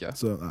tror jeg ikke.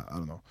 Så, I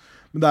don't know.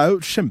 Men det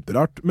jo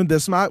kjemperart. Men det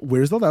som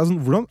weird, det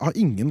sånn, hvordan har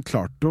ingen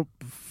klart å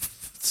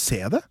se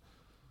det?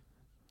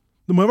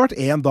 Det må jo ha vært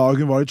en dag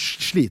hun var litt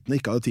sliten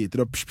og ikke hadde tid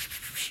til å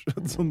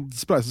sånn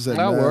spleise selv.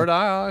 Ja, word,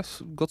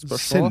 godt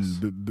spørsmål.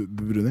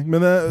 Selvbruning.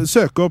 Men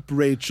søk opp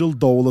Rachel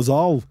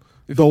Dolezal.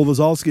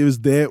 Dolezal skrives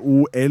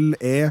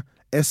D-O-L-E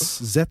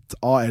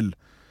S-Z-A-L.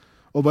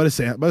 Og bare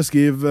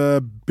skriv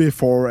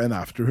before and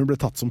after. Hun ble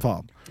tatt som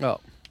faen. Ja.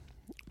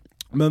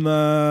 Men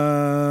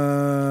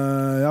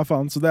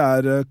faen, så det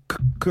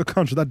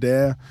kanskje det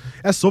det.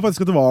 Jeg så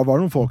faktisk at det var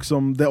noen folk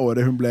som det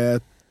året hun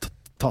ble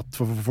tatt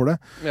for det.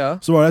 Ja.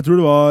 Så jeg tror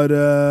det var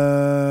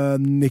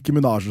Nicki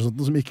Minaj og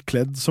sånt, som ikke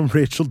kledd som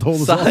Rachel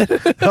Dolezal.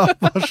 Ja,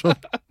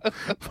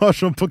 var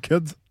sånn på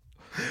kødd.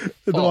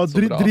 Det var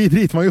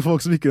dritmange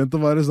folk som gikk rundt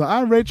og bare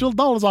sånn, Rachel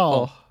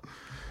Dolezal.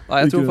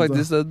 Nei, jeg tror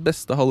faktisk det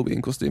beste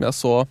Halloween-kostymet jeg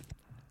så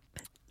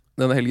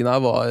denne helgen her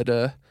var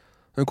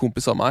en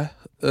kompis av meg,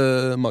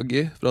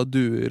 Maggie fra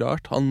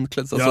Duerart. Han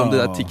kledde seg som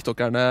de der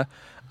TikTokerne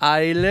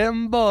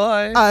Island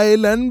Boy.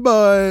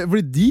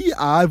 Fordi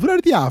hvor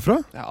det de fra?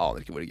 Jeg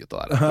aner ikke hvor de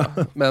gutta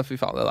fra. Men fy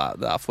faen,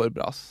 det for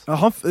bra, ass.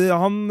 Ja,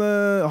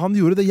 han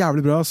gjorde det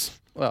jævlig bra, ass.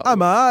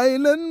 I'm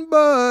Island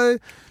Boy.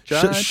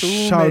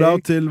 Shout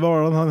out til, hva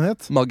var det han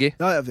het? Maggie.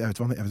 Ja, jeg vet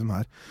hvem han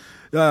er.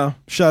 Ja.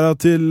 Shout out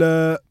til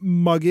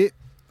Maggie.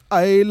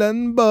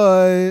 Island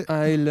Boy.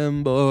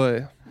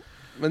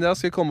 Men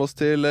skal vi komme oss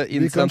til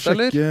innsendt,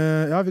 eller?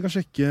 Ja, vi kan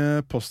sjekke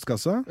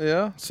postkassa.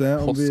 Ja,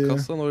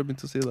 postkassa, når vi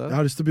begynte å si det. Jeg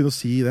har lyst til å begynne å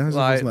si det.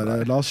 Nei.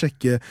 La oss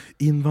sjekke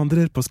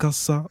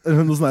innvandrerpostkassa.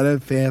 Noe sånn der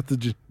fet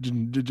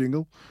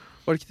jingle.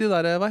 Var det ikke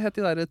hva het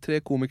de der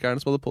 3 komikerne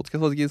som hadde podcast?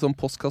 Var det ikke sånn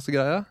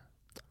postkassegreie?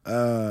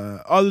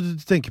 Du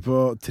tenker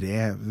på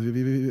 3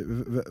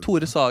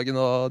 Tore Sagen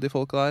og de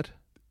folka der.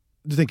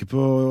 Du tenker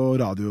på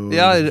radio?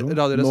 Ja,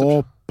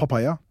 radioresepsjon. Nå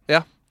Papaya.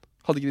 Ja,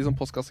 hadde ikke de sånn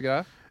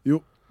postkassegreie?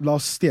 Jo, la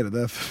oss stjele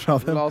det fra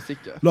dem. La oss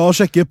ikke. La oss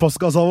sjekke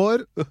postkassa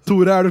vår.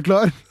 Tore, du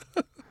klar?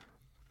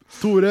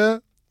 Tore?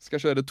 Skal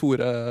jeg kjøre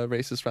Tore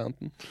Racist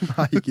Ranten?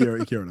 Nei, ikke gjør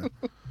det.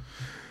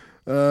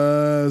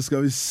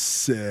 Skal vi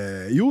se.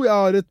 Jo,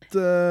 jeg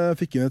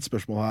fikk inn et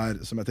spørsmål her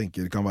som jeg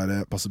tenker kan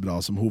passe bra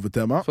som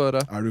hovedtema.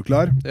 Du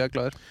klar? Jeg er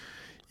klar.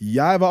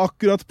 Jeg var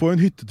akkurat på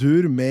en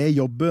hyttetur med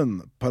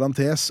jobben,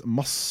 parentes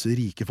masse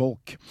rike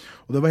folk.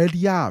 Og det var helt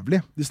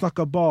jævlig. De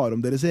snakket bare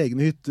om deres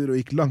egne hytter og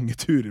gikk lange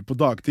turer på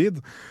dagtid.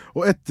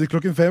 Og etter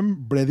 5:00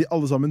 ble de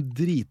alle sammen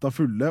drita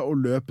fulle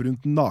og løp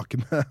rundt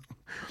nakne.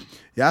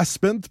 Jeg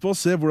spent på å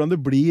se hvordan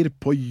det blir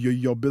på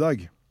jobb i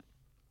dag.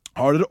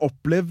 Har dere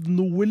opplevd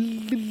noe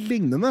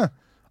lignende?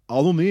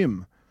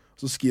 Anonym.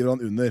 Så skriver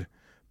han under.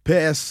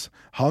 PS.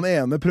 Han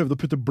ene prøvde å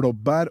putte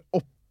blåbær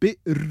oppi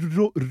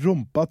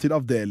rumpa til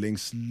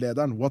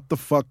avdelingslederen. What the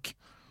fuck?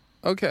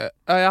 Ok,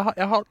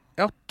 jeg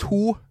har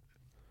 2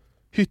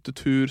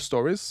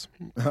 hyttetur-stories.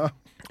 Ja.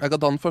 Jeg kan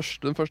ta den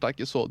første. Den første er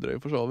ikke så drøy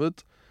for så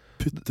vidt.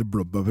 Putte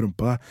blåbær på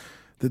rumpa.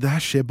 Det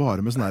her skjer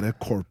bare med sånne her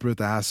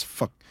corporate ass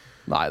fuck.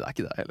 Nei, det er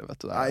ikke det heller,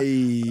 vet du.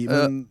 Nei,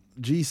 men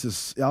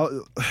Jesus. Jeg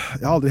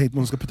har aldri hengt med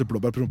noen som skal putte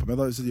blåbær på rumpa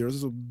med. Hvis de gjør det,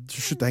 så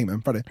slutt å henge med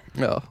dem. Ferdig.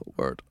 Ja,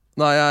 word.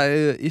 Nei,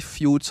 i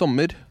fjor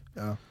sommer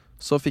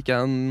så fikk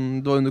jeg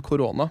det var under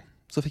korona,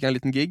 så fikk jeg en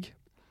liten gig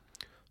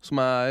som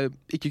jeg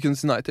ikke kunne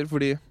si nei til,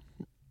 fordi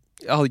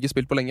jeg hadde ikke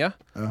spilt på lenge.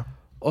 Ja.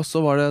 Og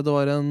så var det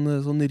var en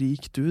sånn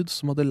rik dude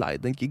som hadde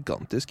leid en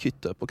gigantisk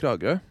hytte på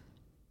Kragerø,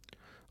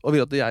 og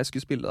ville at jeg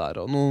skulle spille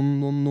der, og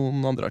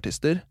noen andre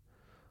artister.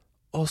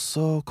 Og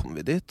så kom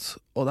vi dit,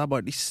 og det er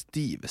bare de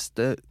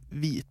stiveste,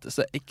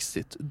 hviteste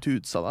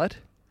exit-dudesa der.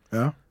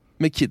 Ja.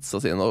 Med kidsa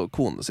sine og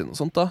konene sine og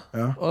sånt da.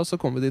 Ja. Og så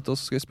kom vi dit, og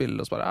så skal vi spille,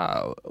 og så bare,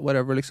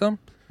 whatever liksom.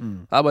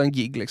 Det er bare en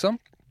gig liksom.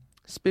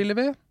 Spiller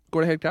vi,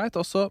 går det helt greit,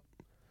 og så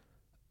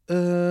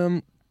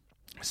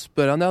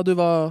spør han, du,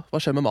 hva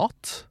skjer med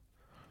mat?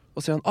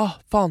 Og sier han,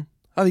 faen,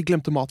 vi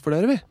glemte mat for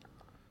dere, vi.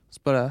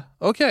 Så bare,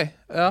 ok,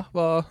 ja,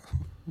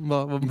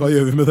 Hva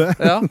gjør vi med det?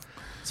 Ja,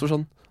 så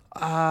sånn,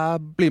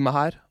 bli med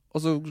her.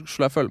 Og så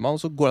slår jeg følge med han,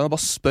 og så går han og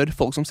bare spør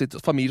folk som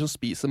sitter, familier som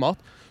spiser mat.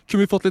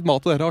 Kunne vi fått litt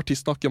mat av dere?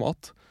 Artisten har ikke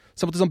mat.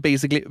 Så jeg måtte sånn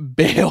basically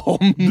be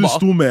om mat. Du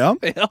sto med han?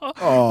 Ja.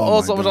 Oh og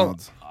så var sånn,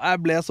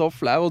 jeg ble så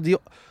flau, og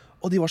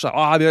de var sånn,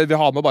 vi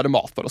har med bare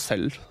mat for oss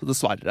selv,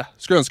 dessverre.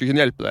 Skulle ønske jeg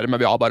kunne hjelpe dere, men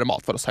vi har bare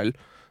mat for oss selv.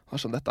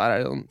 Sånn, dette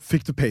er sånn,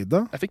 fikk du paid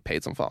da? Jeg fikk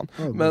paid som faen.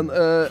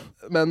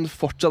 Men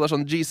fortsatt er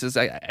sånn, Jesus,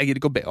 jeg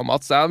gir ikke å be om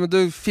mat. Så men du,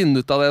 finn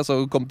ut av det,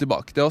 så kom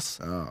tilbake til oss.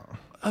 Ja.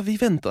 Vi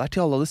ventet der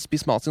til alle hadde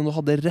spist mat sin, og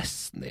hadde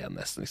resten igjen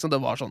nesten, liksom. Det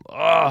var sånn,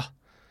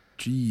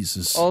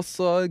 Jesus. Og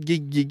så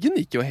giggen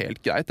gikk jo helt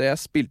greit. Jeg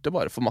spilte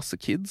bare for masse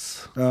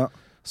kids. Ja.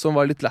 Som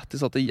var litt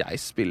lættis at jeg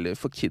spiller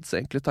for kids,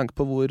 egentlig. Tanke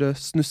på hvor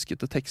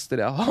snuskete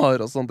tekster jeg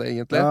har og sånt,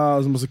 egentlig. Ja,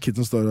 som også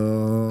kids som står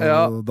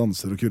og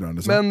danser og kurrer,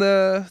 liksom. Men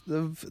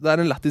det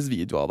er en lættis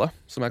video av det,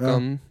 som jeg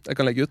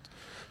kan legge ut.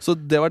 Så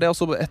det var det, og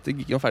så etter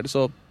giggen var ferdig,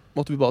 så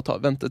måtte vi bare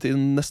vente til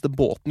neste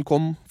båten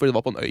kom, fordi det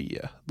var på en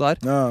øye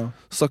der. Ja.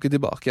 Så stakk vi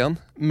tilbake igjen.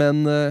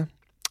 Men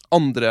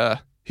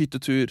andre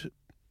hyttetur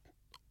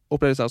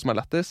opplevelser som er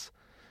lættis,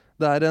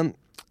 det er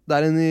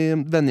en i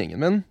vennegjengen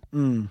min.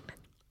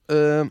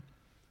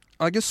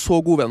 Han er ikke så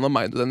god venn av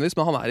meg nødvendigvis,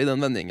 men han er i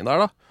den vennegjengen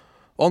der da.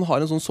 Og han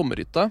har en sånn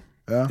sommerhytte.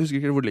 Ja. Jeg husker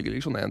ikke hvor det ligger,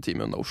 sånn 1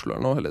 time under Oslo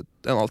eller noe, eller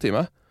 1,5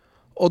 time.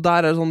 Og der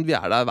er det sånn, vi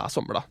er der hver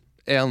sommer da.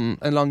 En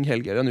lang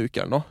helg eller en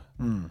uke eller noe.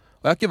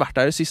 Og jeg har ikke vært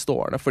der de siste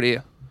årene, fordi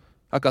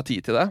jeg har ikke hatt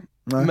tid til det.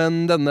 Nei. Men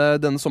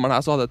denne sommeren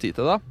her så hadde jeg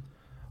tid til det.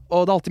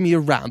 Og det er alltid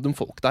mye random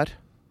folk der.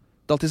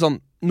 Det er alltid sånn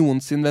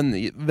noen sin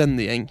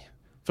vennegjeng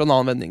fra en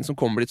annen vennegjeng som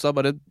kommer dit, så det er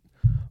bare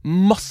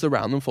masse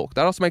random folk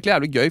der da, som egentlig er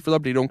jævlig gøy, for da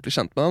blir du ordentlig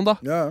kjent med dem da.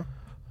 Ja.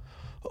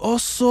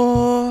 Og så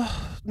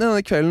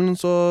denne kvelden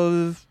så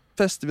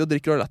fester vi og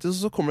drikker og lættis,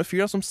 og så kommer det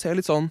fyr da, som ser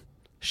litt sånn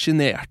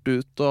genert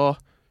ut og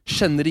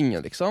kjenner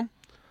ingen liksom.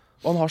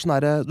 Og han har sånn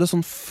her, det er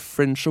sånn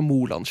French og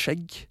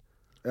Moland-skjegg.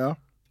 Ja.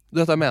 Du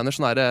vet hva jeg mener,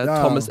 sånn her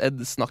Thomas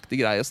Edison-aktig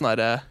greie, sånn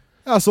her...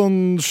 Ja,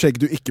 sånn skjegg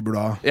du ikke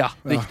burde ha. Ja,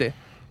 riktig.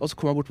 Og så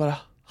kom jeg bort bare,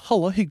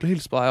 halla, hyggelig å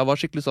hilse på deg. Jeg var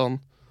skikkelig sånn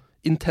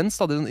intens,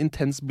 hadde en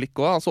intens blikk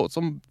også. Han så ut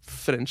som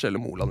French eller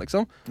Moland,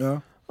 liksom. Ja.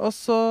 Og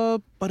så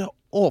bare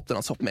åpner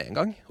han seg opp med en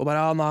gang. Og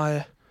bare,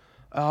 nei,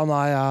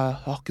 jeg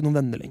har ikke noen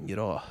venner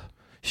lenger, og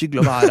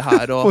hyggelig å være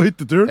her. Og, på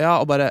hytteturen? Ja,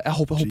 og bare, jeg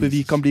håper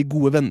vi kan bli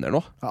gode venner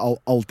nå.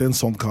 Alltid en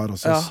sånn kar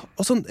også. Ja,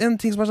 og sånn, en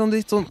ting som er sånn,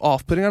 litt sånn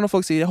avføring er når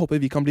folk sier, jeg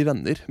håper vi kan bli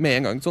venner med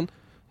en gang. Sånn,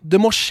 det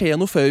må skje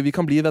noe før vi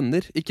kan bli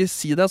venner. Ikke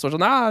si det, så er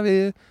det sånn, ja, vi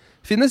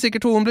finner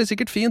sikkert tonen, blir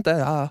sikkert fint, det.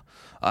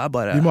 Ja,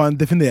 bare... Vi må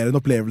definere en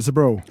opplevelse,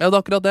 bro. Ja, det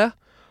er akkurat det.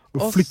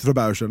 Og flytter fra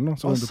Bauersjølen, da.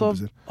 Og så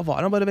var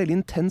han bare veldig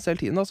intens hele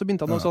tiden, da. Så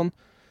begynte han å sånn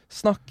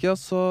snakke, og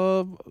så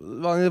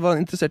var han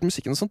interessert i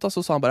musikken og sånt, da.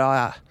 Så sa han bare,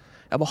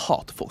 jeg bare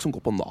hater folk som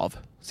går på Nav,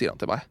 sier han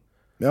til meg.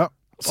 Ja,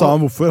 sa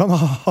han hvorfor han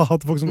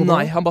hater folk som går på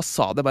Nav? Nei, han bare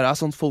sa det, bare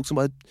sånn folk som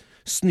bare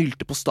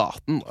snylter på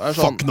staten.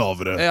 Sånn, fuck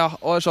navere. Ja,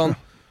 og sånn...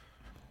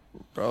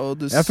 Bro,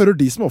 jeg føler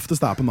de som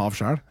oftest er på Nav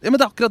selv. Ja, men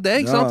det er akkurat det,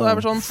 ikke sant? Og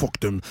jeg sånn, fuck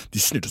dem,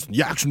 de snylter sånn,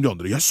 jeg er ikke som de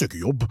andre, jeg søker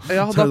jobb.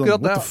 Ja, det er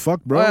akkurat det. What the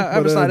fuck, bro?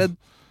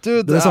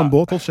 Det er samme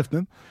båt, hold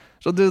kjeften din.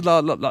 Så du,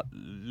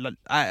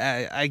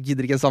 jeg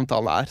gidder ikke en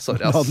samtale her,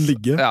 sorry ass. La den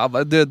ligge. Ja,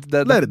 bare, det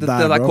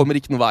der kommer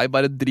ikke noe vei,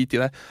 bare drit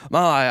i det.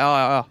 Nei,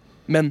 ja.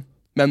 Men,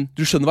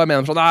 du skjønner hva jeg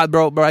mener, sånn, nei,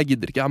 bro, jeg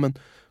gidder ikke, ja, men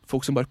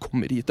folk som bare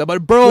kommer hit, det er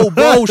bare,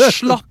 bro,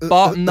 slapp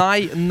av,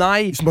 nei.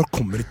 De som bare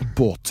kommer hit med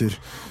båter,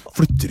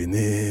 flytter inn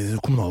i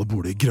kommunale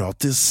boliger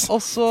gratis,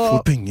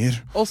 får penger.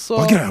 Hva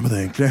er greia med det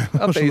egentlig?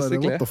 Ja, basically.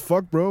 What the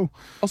fuck, bro?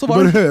 Du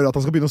bare hører at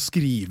han skal begynne å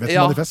skrive et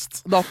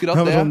manifest. Det er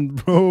akkurat det. Sånn,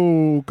 bro,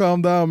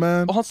 calm down,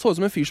 man. Og han så ut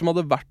som en fyr som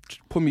hadde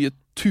vært på mye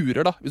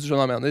turer, da, hvis du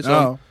skjønner hva jeg mener.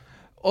 Sånn.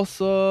 Og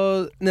så,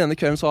 den ene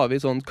kvelden så har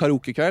vi sånn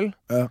karaokekveld,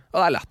 og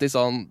det er lættis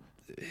sånn,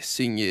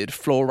 synger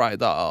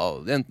Flowrida,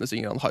 og jentene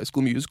synger en High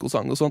School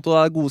Musical-sang og sånt, og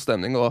det god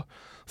stemning, og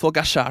folk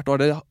skjært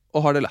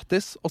og har det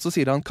lættis. Og så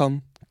sier han,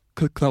 kan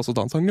jeg også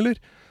ta en sang, eller?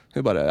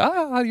 Hun bare, ja,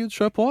 herregud,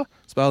 kjør på.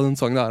 Så bare, den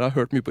sangen her har jeg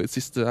hørt mye på i det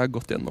siste, jeg har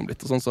gått gjennom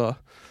litt og sånn, så...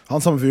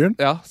 Han samme fyren?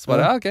 Ja, så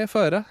bare, ok,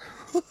 få høre.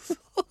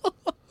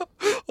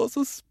 Og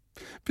så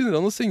begynner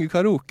han å synge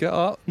karaoke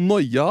av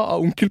Noia av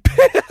Onkel P.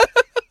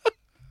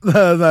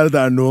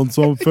 Det noen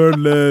som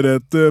følger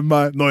etter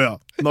meg. Noia.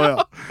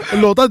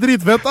 Låta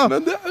dritfett, da.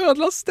 Men det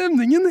ødela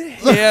stemningen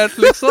helt,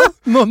 liksom.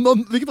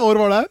 Hvilket år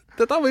var det her?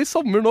 Dette var i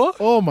sommer nå.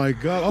 Oh my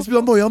god, han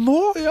spiller Noia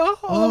nå? Ja,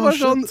 han var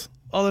sånn...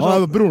 Han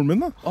er broren min,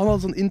 da. Han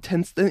hadde sånn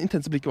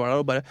intense blikket var der,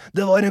 og bare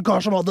det var en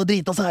kar som hadde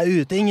drita seg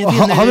ut. Ingen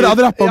Han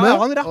rappa med?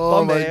 Ja, han rappa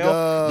med.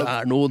 Og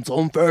det noen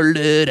som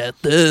følger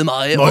etter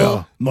meg.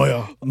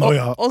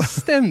 Noia. Og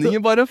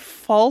stemningen bare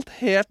falt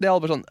helt ned.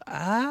 Alle bare sånn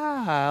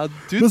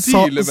du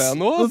dealer med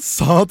noe. Han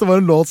sa at det var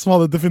en låt som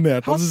hadde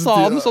definert han. Han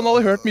sa den sånn, han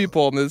hadde hørt mye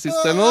på den i det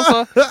siste.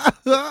 Så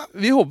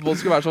vi håper på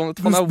det skulle være sånn.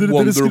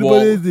 Dere skulle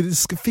bare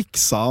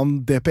fikse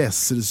han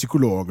DPS-er,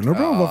 psykologer,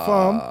 bro. Hva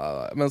faen?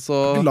 Men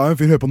så la en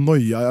fyr høre på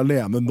Noia alene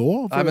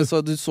nå. Nei, men så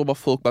du så bare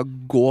folk bare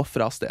gå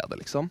fra stedet,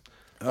 liksom.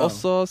 Ja. Og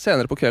så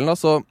senere på kvelden da,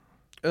 så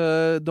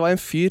det var en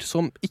fyr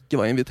som ikke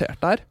var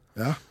invitert der.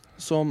 Ja.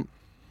 Som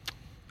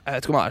jeg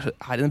vet ikke om han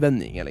er en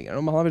vending lenger,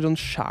 men han er veldig sånn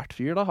skjært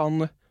fyr da.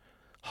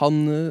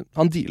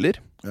 Han dealer.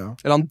 Ja.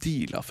 Eller han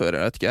dealet før,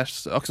 jeg vet ikke.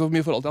 Jeg har ikke så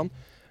mye forhold til han.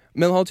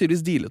 Men han har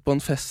tydeligvis dealet på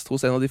en fest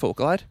hos en av de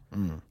folka der.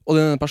 Og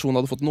den personen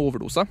hadde fått en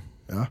overdose.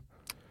 Ja.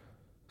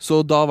 Så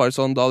da var det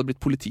sånn, da hadde det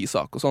blitt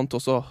politisak og sånt,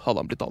 og så hadde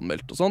han blitt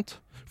anmeldt og sånt.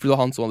 For det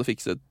var han som hadde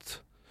fikset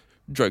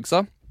drugsa.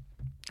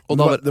 Og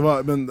dette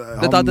var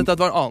et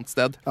annet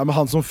sted. Ja, men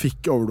han som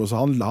fikk overdose,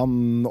 han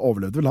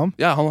overlevde vel han?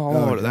 Ja, han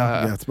overlevde.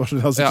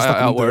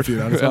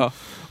 Ja.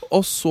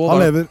 Og så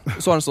var han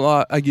sånn,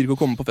 jeg gir ikke å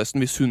komme på festen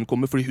hvis hun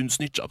kommer, fordi hun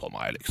snitcha på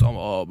meg, liksom,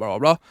 og bla bla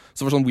bla.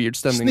 Så det var sånn weird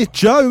stemning.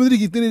 Snitcha?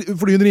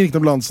 Fordi hun ringte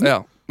ambulansen?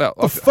 Ja.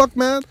 The fuck,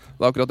 man? Det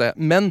er akkurat det.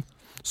 Men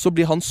så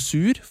blir han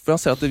sur, for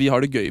han ser at vi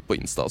har det gøy på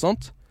Insta og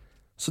sånt.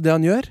 Så det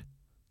han gjør,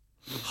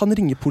 han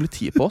ringer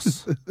politiet på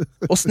oss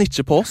og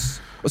snitcher på oss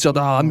og sier at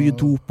det er mye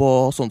dop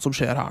og sånt som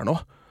skjer her nå.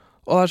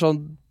 Og det er sånn,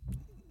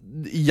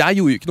 jeg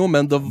gjorde jo ikke noe,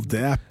 men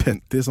det er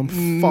petty som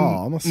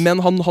faen, ass.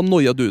 Men han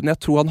noia duden, jeg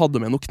tror han hadde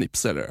med noe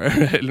knips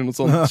eller noe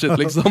sånt shit,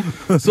 liksom.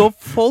 Så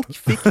folk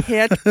fikk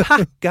helt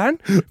packeren.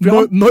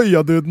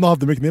 Noia duden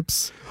hadde med knips.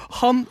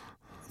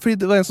 Fordi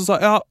det var en som sa,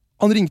 ja,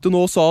 han ringte nå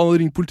og sa han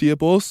ringte politiet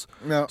på oss.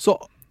 Ja. Så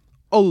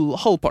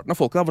halvparten av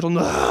folket der var sånn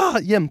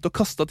gjemt og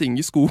kastet ting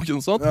i skogen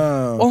og sånt.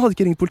 Og han hadde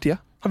ikke ringt politiet.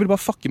 Han ville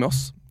bare fucke med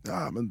oss.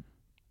 Ja, men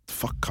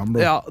fuck han,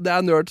 bro. Ja, det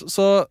er nerd.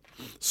 Så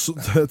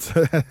jeg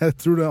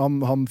tror det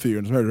han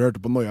fyren som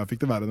hørte på Noia fikk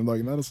det verre den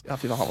dagen der. Altså. Ja,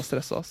 han var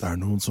stresset, altså. Det er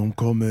noen som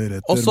kommer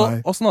etter meg. Og så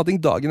en annen ting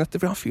dagen etter,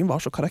 for han fyren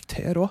var så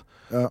karakter også.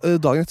 Ja.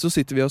 Dagen etter så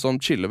sitter vi og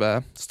sånn chiller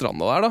ved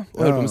stranda der da,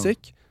 og hører på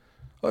musikk.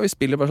 Og vi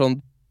spiller bare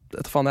sånn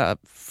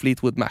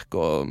Fleetwood Mac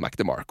og Mac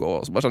DeMarc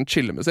og bare sånn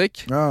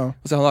chillemusikk. Ja.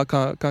 Og så han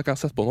kan jeg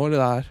sette på noe,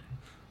 eller det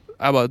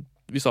her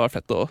hvis det var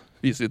fett å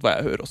vise litt hva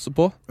jeg hører også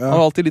på. Ja. Han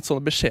var alltid litt sånn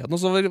beskjeden, og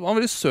så var han en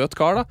veldig søt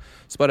kar da.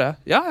 Så bare,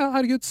 ja,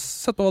 herregud,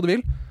 sett på hva du vil.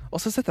 Og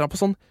så setter han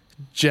på sånn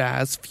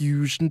jazz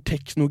fusion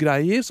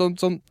techno-greier. Sånn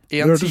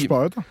det hørtes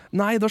spa ut da.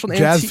 Nei, det var sånn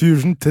jazz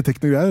fusion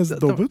techno-greier,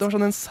 det var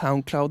sånn en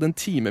SoundCloud, en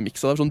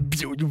timemix, og det var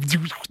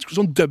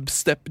sånn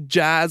dubstep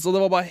jazz, og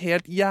det var bare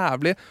helt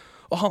jævlig.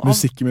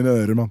 Musikk i mine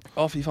ører, mann.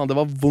 Å, fy faen, det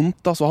var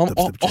vondt, altså.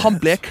 Og han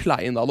ble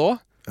klein av det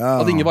også.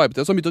 Ja. Hadde ingen vibe til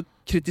det, så han begynte å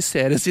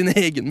kritisere sin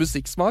egen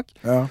musikksmak.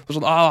 Ja.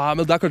 Sånn,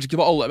 men det er kanskje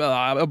ikke for alle, men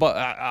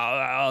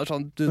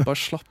sånn, du bare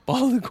slapp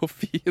av, det går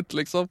fint,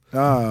 liksom.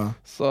 Ja.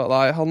 Så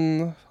nei, han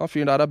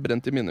fyren der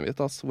brent i minnet mitt,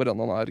 altså, hvor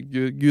enn han er.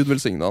 Gud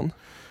velsigne han.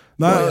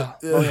 Nei,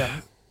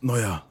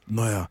 Noia.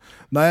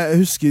 Nei, jeg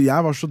husker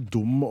jeg var så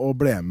dum og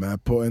ble med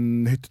på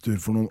en hyttetur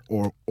for noen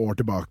år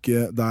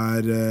tilbake,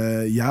 der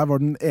jeg var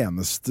den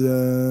eneste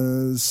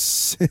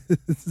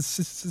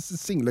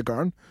single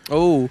karen.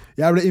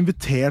 Jeg ble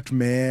invitert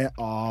med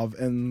av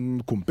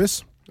en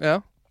kompis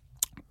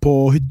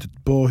på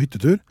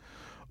hyttetur.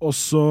 Og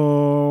så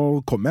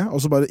kom jeg,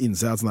 og så bare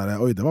innser jeg at sånn der,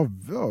 oi, det var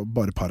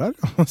bare par her.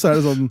 Så er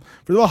det sånn,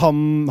 for det var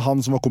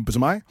han som var kompis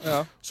med meg,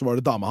 så var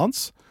det dama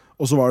hans.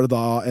 Og så var det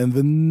da en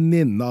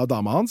venninne av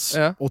dama hans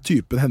og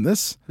typen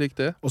hennes.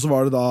 Riktig. Og så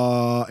var det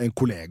da en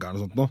kollega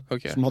eller sånt nå,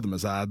 som hadde med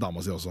seg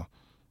dama si også.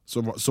 Så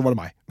var det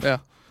meg.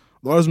 Ja.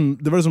 Det var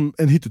liksom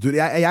en hyttetur.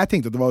 Jeg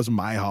tenkte at det var liksom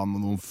meg, han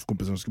og noen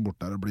kompiser som skulle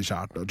bort der og bli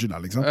kjært og chille,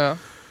 liksom. Ja.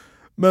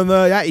 Men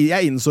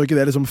jeg innså ikke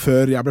det liksom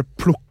før jeg ble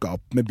plukket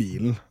opp med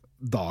bilen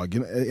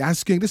dagen. Jeg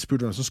skulle egentlig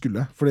spurt hvem som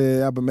skulle,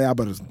 men jeg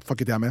bare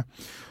fucket jeg med.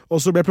 Og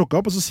så ble jeg plukket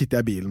opp, og så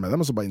sitter jeg i bilen med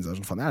dem, og så bare innser jeg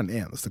sånn, faen, jeg er den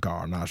eneste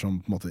karen her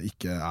som på en måte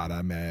ikke er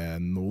her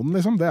med noen,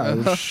 liksom. Det er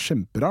jo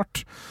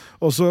kjemperart.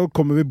 Og så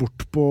kommer vi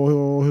bort på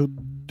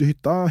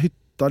hytta.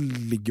 Hytta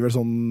ligger vel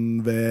sånn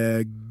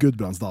ved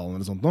Gudbrandsdalen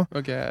eller sånt nå.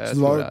 Okay, så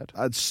det var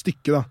et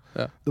stykke da.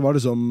 Ja. Det var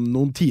liksom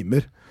noen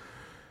timer.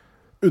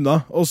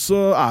 unna. Og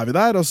så vi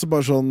der, og så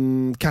bare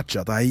sånn catcher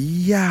jeg at det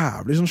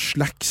jævlig sånn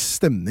slack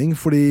stemning,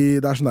 fordi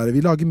det sånn der,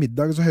 vi lager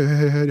middag, og så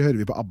hører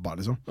vi på ABBA,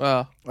 liksom. Ja.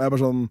 Og jeg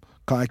bare sånn,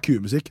 kan jeg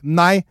kuemusikk?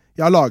 Nei,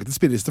 jeg har laget en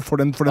spilleliste for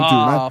den turen her.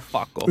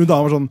 Fuck off. Hun da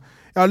var sånn,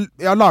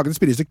 jeg har laget en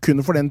spilleliste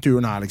kun for den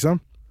turen her, liksom.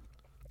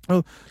 Og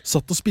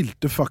satt og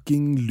spilte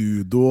fucking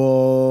Ludo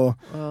og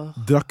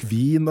drakk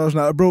vin og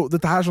sånn. Bro,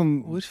 dette her sånn...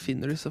 Hvor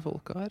finner du disse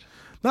folka her?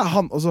 Nei,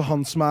 han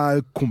som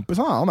kompis,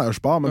 han jo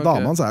spa, men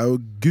damen hans jo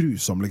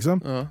grusom,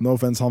 liksom. No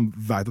offense, han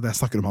vet at jeg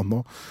snakker om han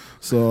nå.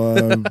 Så,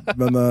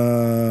 men...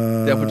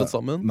 De fortsatt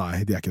sammen?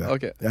 Nei, de ikke det.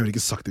 Okay. Jeg ville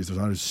ikke sagt det hvis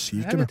han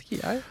syk. Jeg vet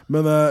ikke, jeg.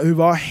 Men hun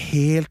var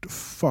helt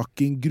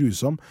fucking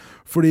grusom.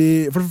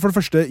 Fordi, for det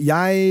første,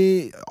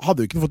 jeg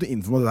hadde jo ikke fått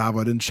info om at det her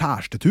var en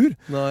kjærestetur.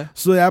 Nei.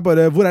 Så jeg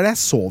bare, hvor det jeg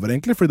sover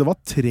egentlig? Fordi det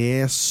var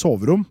 3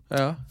 soverom.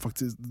 Ja.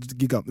 Faktisk,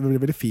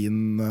 veldig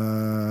fin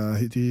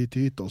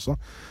hytte også.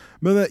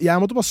 Men jeg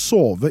måtte bare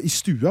sove i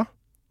stua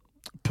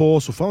på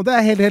sofaen, og det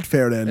helt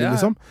fair det,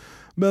 liksom.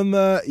 Men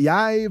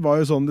jeg var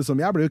jo sånn, liksom,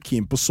 jeg ble jo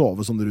keen på å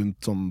sove sånn rundt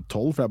sånn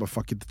 12, for jeg bare,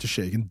 fuck it, det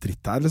skjer ikke en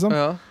dritt her, liksom.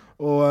 Ja.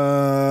 Og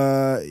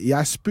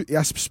jeg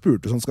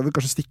spurte sånn, skal vi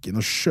kanskje stikke inn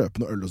og kjøpe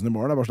noe øl og sånn i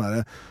morgen? Det bare sånn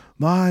her,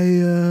 nei,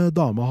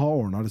 dama har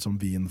ordnet liksom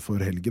vin for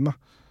helgen da.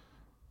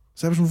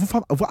 Så jeg var sånn,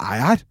 hvorfor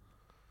jeg her?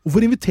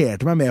 Hvorfor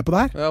inviterte du meg med på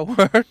det her? Ja,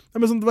 word.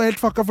 Men sånn, det var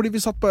helt fucka, fordi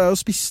vi satt på og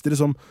spiste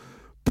liksom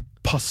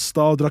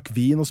pasta og drakk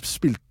vin og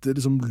spilte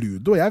liksom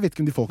Ludo. Jeg vet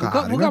ikke om de folka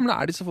Hvor gamle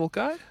disse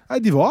folka her? Nei,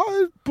 de var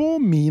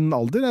på min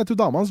alder. Jeg tror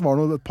dama hans var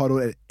et par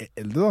år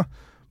eldre da.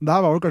 Det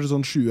her var vel kanskje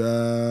sånn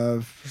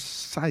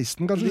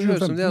 2016, kanskje. De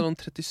høres som de noen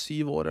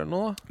 37 år eller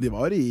noe da. De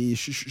var i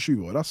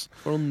 20 år, ass.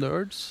 For noen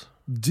nerds.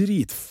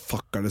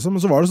 Dritfucker, liksom.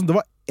 Men så var det sånn,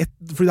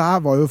 fordi det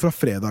her var jo fra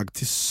fredag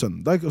til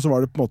søndag, og så var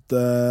det på en måte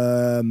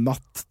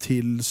natt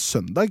til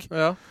søndag.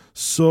 Ja.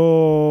 Så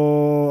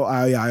jo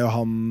jeg og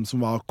han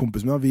som var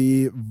kompisen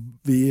min,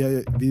 vi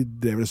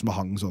drev liksom og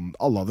hang sånn,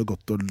 alle hadde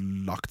gått og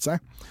lagt seg.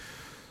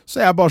 Så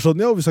jeg bare sånn,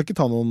 vi skal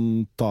ikke ta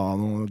noen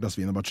glass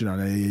vin og bare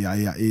chille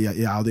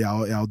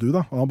jeg og du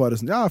da. Og han bare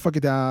sånn, fuck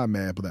it, jeg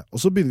med på det. Og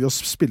så begynner vi å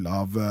spille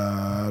av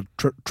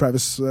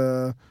Travis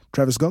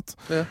Scott.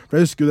 Ja. For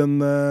jeg husker jo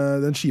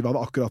den skiva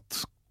hadde akkurat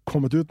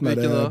kommet ut, med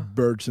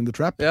Birds in the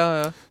Trap.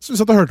 Ja. Så vi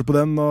satt og hørte på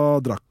den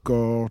og drakk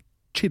og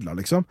chilla,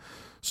 liksom.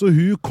 Så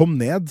hun kom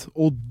ned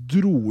og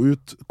dro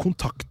ut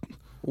kontakten.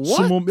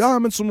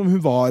 What? Som om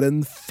hun var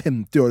en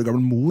 50 år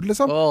gammel mor,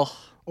 liksom.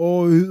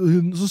 Og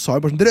så sa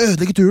hun bare sånn, dere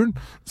ødelegger turen!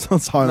 Så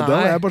sa hun det,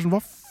 og jeg bare sånn,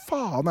 hva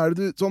faen det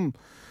du sånn?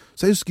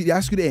 Så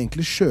jeg skulle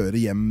egentlig kjøre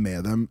hjem med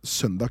dem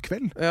søndag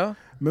kveld. Ja.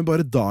 Men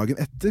bare dagen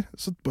etter,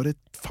 så bare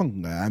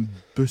fanget jeg en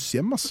buss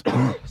hjem, ass.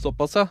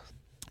 Såpass, ja.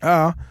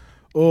 Ja.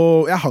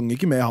 Og jeg hang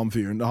ikke med han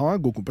fyren. Han var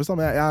en god kompis da,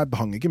 men jeg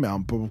hang ikke med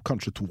han på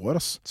kanskje 2 år,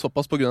 ass.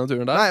 Såpass på grunn av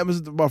turen der? Nei, men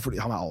bare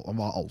fordi han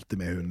var alltid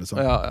med hun, liksom.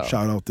 Ja.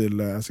 Shout out til,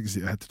 jeg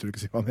tror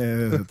ikke si hva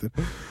han heter.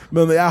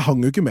 Men jeg hang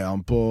jo ikke med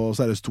han på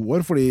seriøst 2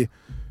 år, fordi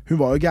hun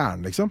var jo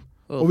gæren, liksom.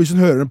 Og hvis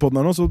hun hører den podden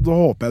her nå, så da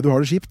håper jeg du har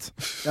det kjipt.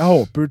 Jeg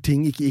håper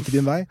ting ikke gikk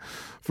din vei.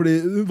 Fordi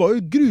hun var jo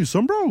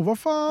grusom, bro. Hva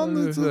faen?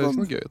 Det høres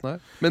noe gøy ut, nei.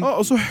 Men...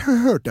 Og så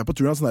hørte jeg på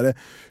turen sånn der,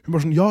 hun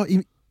var sånn,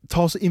 ta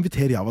og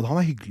inviter Javad,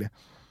 han hyggelig.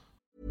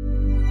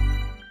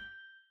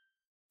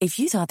 If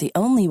you thought the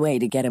only way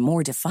to get a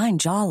more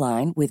defined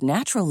jawline with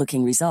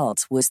natural-looking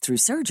results was through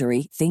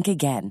surgery, think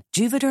again.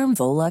 Juvederm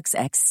Volux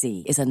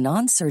XC is a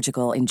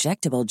non-surgical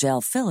injectable gel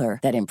filler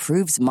that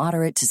improves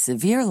moderate to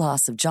severe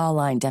loss of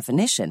jawline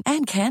definition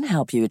and can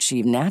help you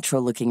achieve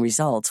natural-looking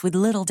results with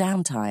little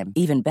downtime.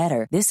 Even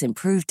better, this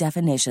improved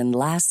definition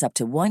lasts up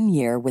to 1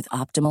 year with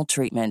optimal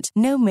treatment.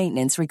 No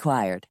maintenance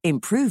required.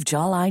 Improve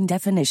jawline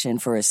definition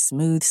for a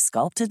smooth,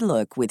 sculpted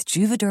look with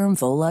Juvederm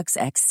Volux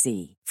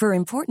XC. For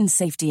important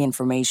safety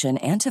information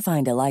and to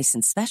find a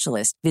licensed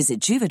specialist, visit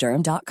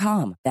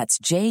Juvederm.com. That's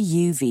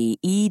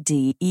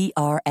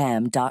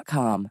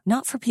JUVEDERM.com.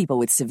 Not for people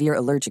with severe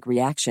allergic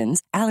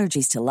reactions,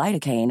 allergies to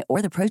lidocaine,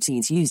 or the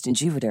proteins used in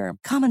Juvederm.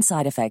 Common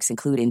side effects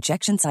include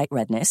injection site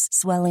redness,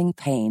 swelling,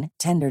 pain,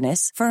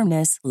 tenderness,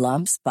 firmness,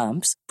 lumps,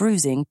 bumps,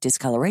 bruising,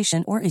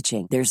 discoloration, or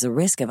itching. There's a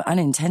risk of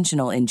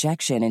unintentional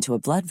injection into a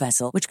blood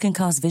vessel, which can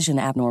cause vision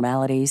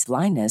abnormalities,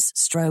 blindness,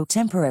 stroke,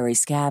 temporary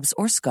scabs,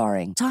 or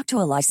scarring. Talk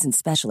to a licensed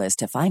specialist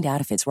to find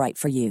out if it's right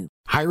for you.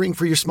 Hiring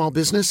for your small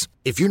business?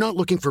 If you're not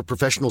looking for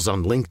professionals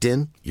on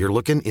LinkedIn, you're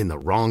looking in the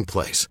wrong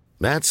place.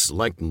 That's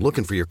like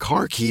looking for your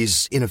car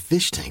keys in a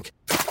fish tank.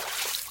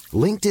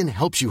 LinkedIn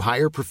helps you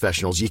hire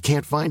professionals you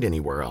can't find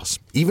anywhere else,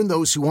 even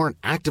those who aren't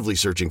actively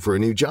searching for a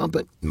new job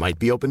but might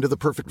be open to the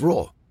perfect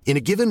role. In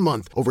a given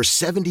month, over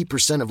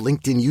 70% of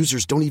LinkedIn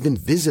users don't even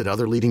visit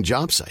other leading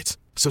job sites.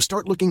 So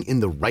start looking in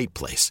the right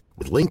place.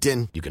 With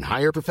LinkedIn, you can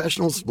hire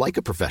professionals like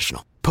a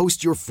professional.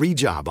 Post your free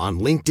job on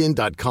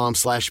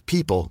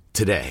linkedin.com/people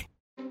today.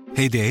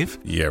 Hey, Dave.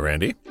 Yeah,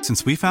 Randy.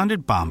 Since we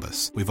founded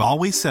Bombas, we've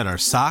always said our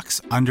socks,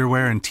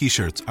 underwear, and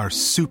T-shirts are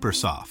super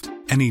soft.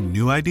 Any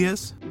new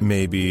ideas?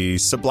 Maybe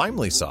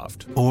sublimely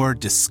soft. Or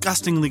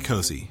disgustingly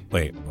cozy.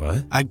 Wait,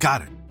 what? I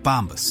got it.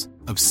 Bombas.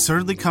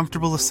 Absurdly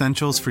comfortable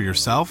essentials for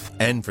yourself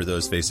And for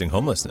those facing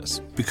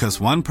homelessness. because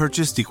one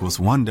purchased equals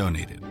one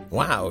donated.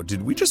 Wow,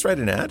 did we just write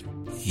an ad?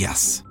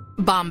 Yes.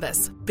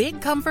 Bombas.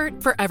 Big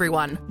comfort for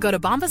everyone. Go to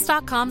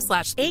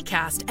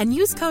bombas.com/ACAST and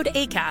use code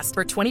ACAST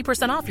for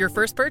 20% off your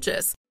first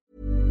purchase.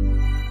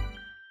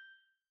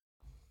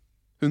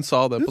 Hun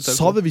sa det på Hun sa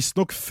telefonen. det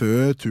visstnok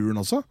før turen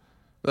også.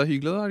 Det er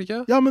hyggelig, det, er det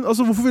ikke? Ja, men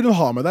altså, hvorfor vil hun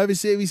ha med deg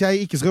hvis jeg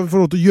ikke skal få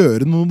lov til å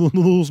gjøre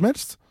noe som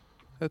helst?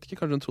 Jeg vet ikke,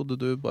 kanskje hun trodde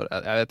du bare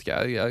Jeg vet ikke,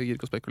 jeg gir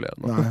ikke å spekulere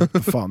nå. Nei,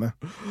 for faen jeg.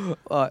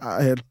 Nei. Jeg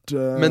er helt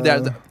Men er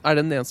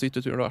det den eneste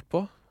hytteturen du har vært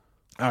på?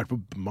 Jeg har vært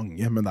på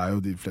mange, men det er jo,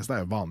 de fleste er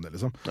jo vanlige,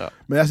 liksom. Ja.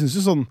 Men jeg synes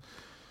jo sånn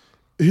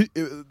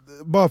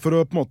bare for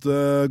å på en måte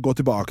gå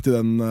tilbake til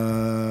den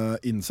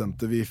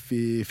innsendte vi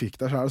fikk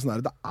der, så er det sånn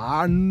her, det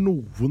er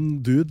noen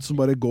dude som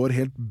bare går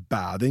helt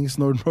baddings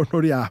når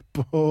de er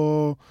på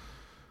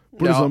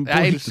liksom, på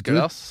jeg elsker hyttetur.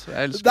 det, ass.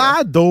 Jeg elsker Det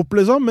er dope,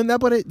 liksom, men det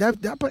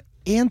er bare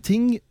én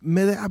ting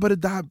med det.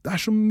 Det er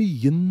så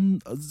mye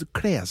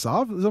kle seg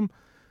av. Liksom.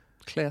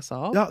 Kle seg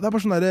av? Ja, det er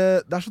bare sånn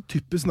der, det er så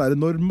typisk sånn der,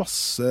 når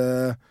masse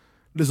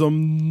liksom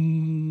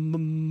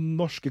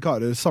norske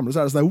karer samles,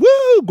 så er det sånn der,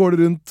 woo, går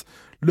det rundt,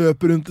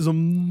 løper rundt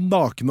liksom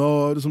nakne,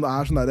 og liksom, det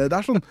er sånn der, det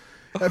er sånn,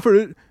 jeg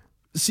føler,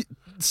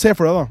 se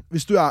for deg da,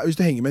 hvis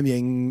du henger med en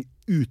gjeng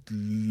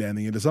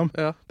utlendinger, liksom.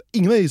 Ja.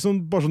 Ingen av de som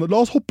bare sånn,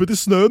 la oss hoppe ut i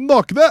snøen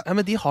nakne! Ja,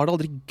 men de har det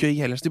aldri gøy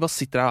heller, så de bare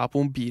sitter her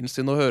på mobilen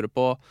sin og hører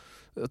på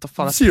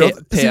faen, Sier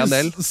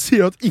PNL.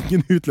 du at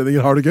ingen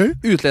utlendinger har det gøy?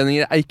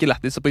 Utlendinger er ikke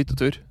lættiser på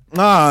hyttetur.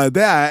 Nei,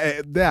 det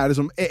er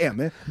liksom, jeg er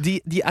enig.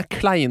 De er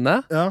kleine,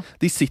 Ja.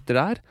 de sitter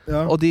der,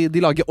 Ja. og de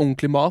lager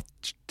ordentlig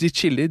mat, de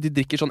chiller, de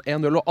drikker sånn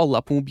 1 øl, og alle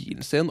er på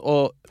mobilen sin,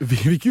 og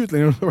Hvilke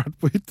utlendinger har vært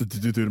på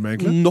hyttetur med,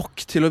 egentlig? nok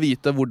til å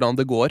vite hvordan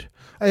det går.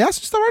 Jeg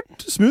synes det har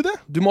vært smooth, det.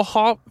 Det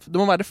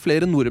må være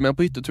flere nordmenn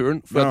på hytteturen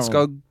for Ja. at det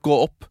skal gå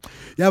opp.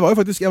 Jeg var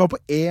på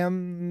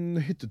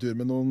en hyttetur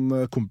med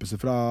noen kompiser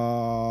fra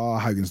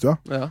Haugenstua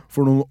Ja.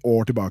 for noen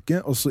år tilbake,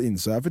 og så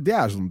innså jeg, for det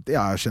er sånn, det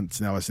har jeg kjent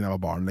siden jeg var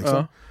barn, liksom.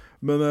 Ja.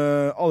 Men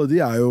alle de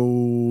er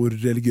jo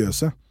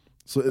religiøse.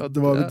 Så Ja,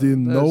 det var det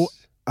no...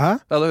 Hæ?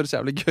 Ja, det høres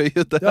jævlig gøy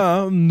ut, det.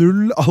 Ja,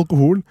 null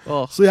alkohol.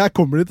 Åh. Så jeg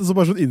kommer dit, og så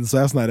bare sånn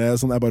innså jeg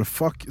sånn jeg bare,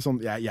 fuck,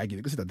 sånn, jeg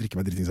gidder ikke å sitte og drikke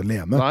meg dritings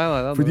alene.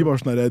 Nei, For de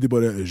bare sånn de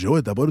bare, jo,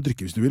 det er bare å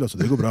drikke hvis du vil, altså,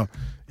 det går bra.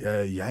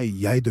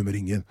 Jeg dømmer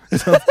ingen.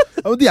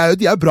 Ja, men de er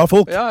jo bra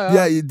folk. Ja,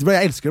 ja. Jeg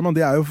elsker dem, man.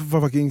 De er jo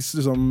fuckings,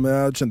 liksom, jeg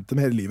har kjent dem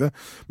hele livet.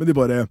 Men de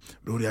bare,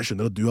 bror, jeg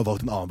skjønner at du har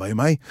valgt en annen vei enn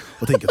meg,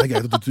 og tenker at det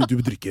er greit at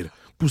du drikker.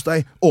 Kos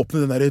deg, åpne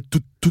den der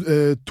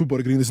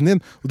Tuborg-Ringnessen din,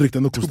 og drikk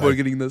den og kos deg.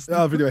 Tuborg-Ringnessen.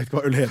 Ja, for de vet ikke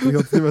hva øl heter.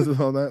 Ikke sant? De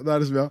vet, det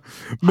er liksom, ja.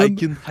 Men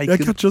Heiken.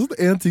 jeg catcha sånn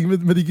en ting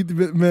med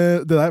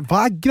det der.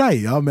 Hva er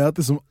greia med at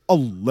liksom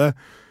alle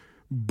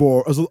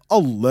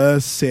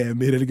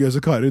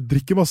semi-religiøse karer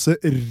drikker masse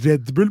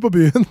Red Bull på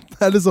byen?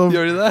 Det er liksom,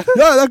 Gjør de det?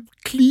 ja, det er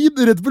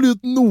clean Red Bull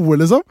uten noe,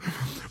 liksom.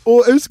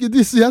 Og jeg husker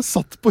jeg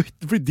satt på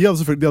hytte, fordi de hadde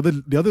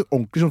selvfølgelig de hadde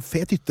ordentlig sånn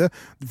fet hytte.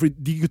 Fordi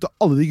de gutta,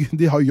 alle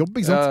de har jobb,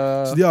 ikke sant?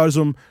 Ja. Så de har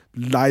liksom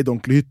leid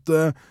ordentlig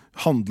hytte,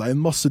 handlet inn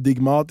masse digg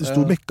mat, de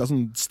sto Ja. mekka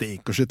sånn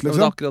steak og shit, Ja, men det er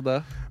liksom. akkurat det.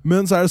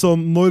 Men så er det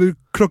sånn, når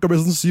klokka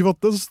ble sånn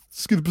 7-8, så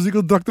skudde på syk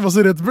og drakk det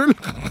masse Red Bull.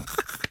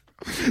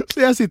 Så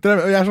jeg sitter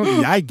der, og jeg er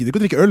sånn, jeg gidder ikke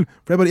å drikke øl,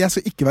 for jeg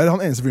skal ikke være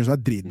han eneste fyren som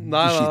er dritten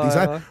Nei, i skitings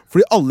her. nei.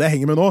 Fordi alle jeg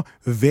henger med nå,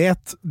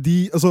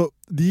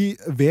 de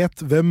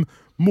vet hvem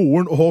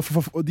moren og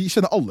de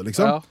kjenner alle,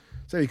 liksom. Ja.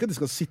 Så jeg vil ikke at de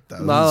skal sitte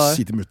her Nei. og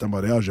si til mutteren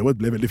bare, ja, Joe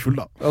ble veldig full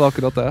da. Ja, det er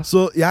akkurat det.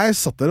 Så jeg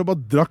satt der og bare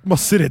drakk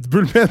masse Red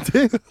Bull med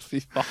de. Fy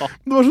faen.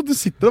 Det var sånn, du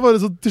sitter der bare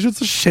sånn, til slutt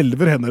så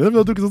skjelver hendene dine.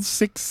 Vi har drukket sånn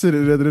 6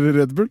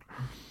 Red Bull.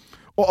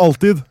 Og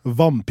alltid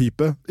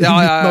vannpipe i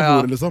midten av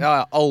bordet, liksom.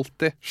 Ja,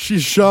 alltid.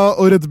 Shisha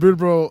og Red Bull,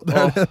 bro. Det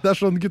er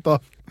sånn, gutta.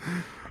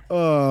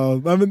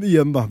 Nei, men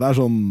igjen da, det er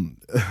sånn,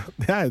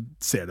 jeg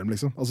ser dem,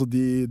 liksom. Altså,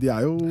 de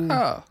er jo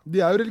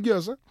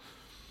religiøse.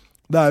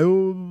 Det er jo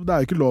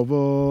ikke lov å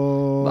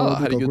Nei, drikke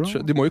herregud, alkohol,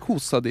 da. de må jo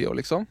kose seg de også,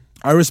 liksom.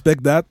 I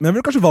respect that. Men jeg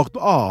ville kanskje valgt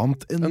noe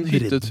annet enn En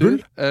Red hyttetur. Bull.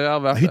 Ja,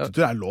 Nei,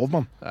 hyttetur er lov,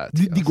 mann.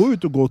 De går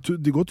ut og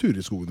går turer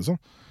i skogen og sånn.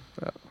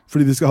 Ja.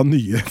 Fordi de skal ha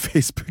nye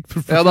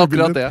Facebook-profiler. Ja, det er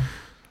akkurat det.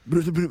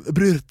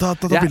 Bror, ta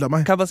bilde av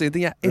meg. Kan jeg bare si en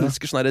ting? Jeg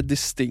elsker sånne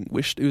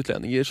distinguished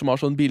utlendinger som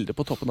har sånn bilder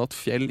på toppen av et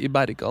fjell i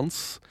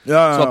Bergans.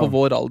 Ja, Som er på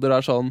vår alder,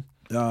 er sånn,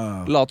 ja.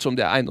 later som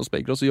de er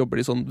eiendomsmeglere, og så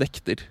jobber de sånn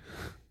vekter.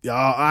 Ja,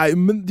 nei,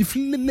 men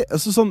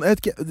altså sånn, jeg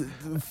vet ikke,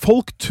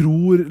 folk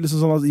tror liksom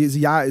sånn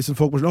at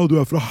folk bare sånn, du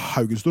er fra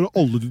Haugenstua, og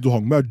alle du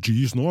hang med er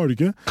G's nå, er det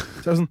ikke?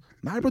 Så jeg er sånn,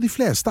 nei, bro, de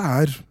fleste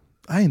er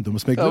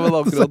eiendomsmeglere. Ja, men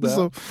akkurat det.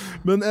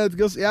 Men jeg vet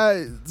ikke,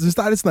 jeg synes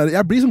det er litt sånn her,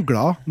 jeg blir sånn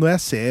glad når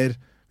jeg ser,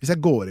 hvis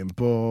jeg går inn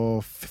på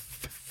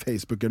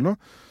Facebook eller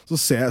noe, så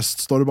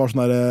står det bare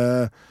sånn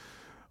her,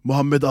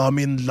 Mohammed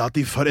Amin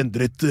Latif har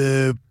endret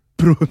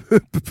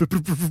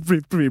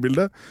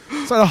profilbildet.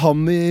 Så er det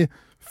han i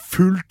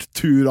fullt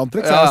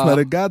turantrekk, så er det sånn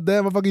her, god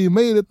damn, fucking you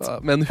made it. Ja,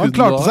 men Han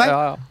klarte seg.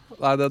 Ja.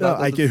 Nei, Ja,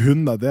 ikke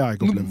hund da, det har jeg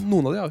ikke opplevd.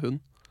 Noen av de har hund.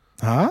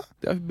 Hæ?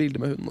 De har bilder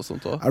med hunden og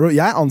sånt også.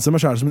 Jeg anser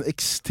meg selv som en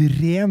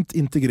ekstremt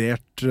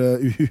integrert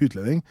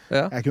utlending.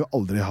 Ja. Jeg kunne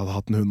aldri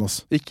hatt en hund,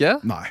 ass. Ikke?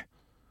 Nei.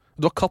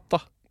 Du har katt, da.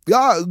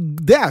 Ja,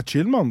 det er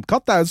chill, mann.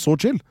 Katt er så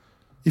chill.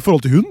 I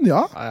forhold til hund,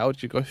 ja. Nei, jeg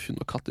orker ikke å ha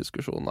hund- og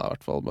kattdiskusjon, i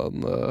hvert fall, men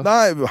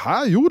Nei, hæ?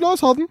 Jo, la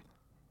oss ha den.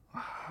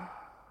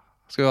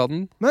 Skal vi ha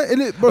den? Nei,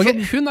 eller bare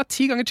Ok, Hund er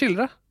 10 ganger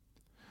chillere.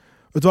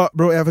 Vet du hva,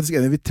 bro, jeg er faktisk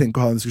enig. Vi trenger ikke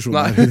å ha en diskusjon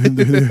Nei. her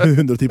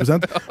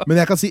 110%. Men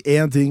jeg kan si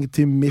én ting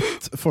til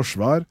mitt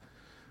forsvar.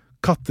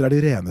 Katter er de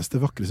reneste,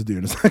 vakreste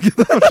dyrene.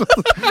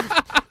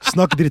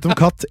 Snakk dritt om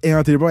katt en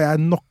gang til, bro. Jeg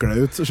knocker deg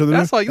ut. Skjønner du?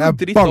 Jeg sa ikke noe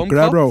dritt om banker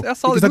deg, bro. katt. Jeg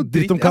sa Ikke ikke snakk noe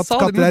dritt om dritt. Jeg katt. sa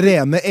ikke Katter noe er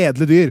rene,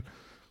 edle dyr.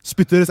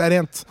 Spyttet deres er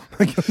rent.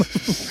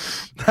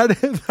 Det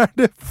er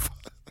det.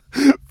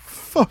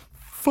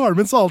 Faren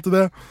min sa alltid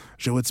det.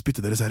 Joet,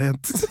 spyttet deres er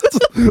rent.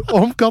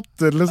 Om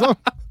katter, liksom.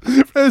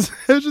 Jeg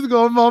skjønner ikke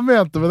hva han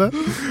mente med det.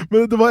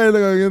 Men det var en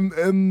gang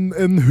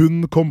en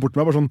hund kom bort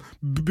til meg. Bare sånn,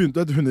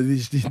 begynte at hunder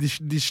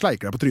de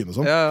sleiker deg på trynet og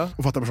sånn. Ja.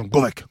 Og fatter bare sånn,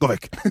 gå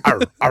vekk.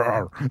 Arr, arr,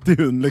 arr. Til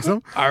hunden, liksom.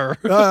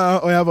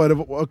 Ja, og jeg bare,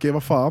 ok,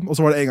 hva faen? Og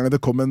så var det en gang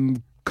det kom en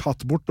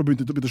katt bort og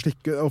begynte å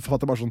slikke, og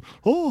fatter bare sånn,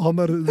 han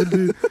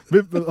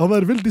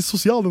er veldig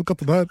sosial, den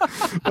katten her.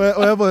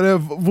 Og jeg bare,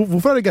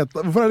 hvorfor er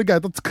det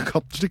greit at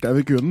katt slikker deg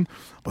ved kunden?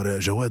 Bare,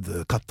 Joed,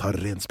 katt har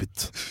ren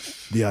spytt.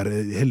 De er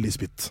hellig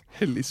spytt.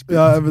 Hellig spytt.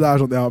 Ja, det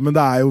er sånn, ja, men det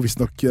er jo visst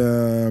nok Det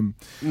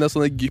er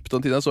sånn Egypt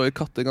og jeg så jo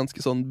katter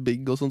ganske sånn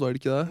big og sånt, var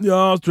det ikke det?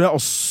 Ja, tror jeg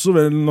også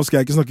vel, nå skal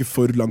jeg ikke snakke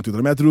for langt ut av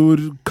det, men jeg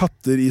tror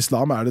katter i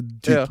islam er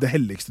det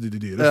helligste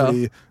dyret,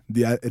 fordi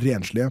de er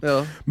renslige.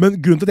 Ja.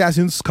 Men grunnen til at jeg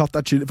synes katt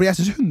er chill, for jeg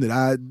synes hunder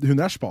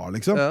er spa,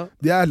 liksom. Ja.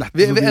 De er lett.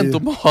 Vi endte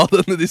opp med å ha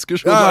denne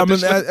diskusjonen. Ja, men,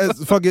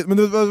 fuck it. Men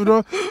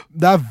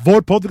det er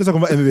vår podd, vi kan snakke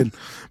om hva enn vi vil.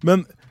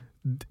 Men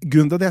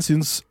grunnen til at jeg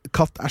synes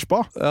katt er spa,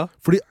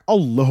 fordi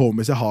alle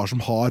homies jeg har som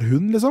har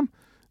hund, liksom,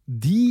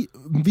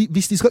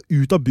 hvis de skal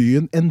ut av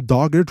byen en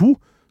dag eller to,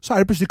 så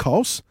er det plutselig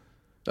kaos.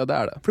 Ja, det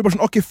er det. For det er bare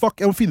sånn, ok, fuck,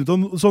 jeg må finne ut av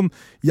sånn,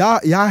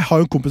 jeg har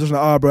jo en kompis som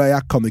sånn, bro,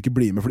 jeg kan ikke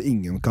bli med fordi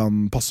ingen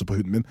kan passe på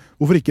hunden min.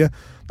 Hvorfor ikke?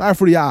 Det er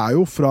fordi jeg er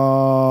jo fra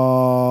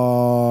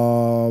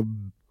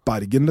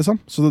Bergen, liksom.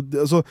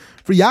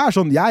 For jeg er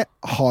sånn, jeg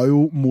har jo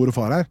mor og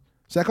far her,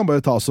 så jeg kan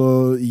bare ta så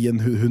i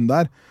en hund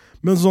der.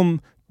 Men sånn,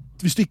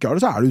 hvis du ikke har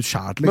det, så er du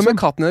kjært, liksom. Men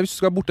med katten, hvis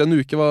du skal borte en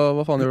uke,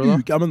 hva faen gjør du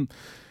da? Ja, men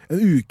en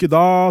uke,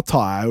 da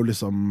tar jeg jo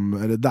liksom,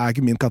 eller det er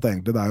ikke min katt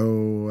egentlig, det er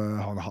jo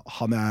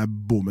han jeg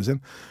bor med sin.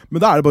 Men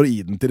da er det bare å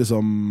gi den til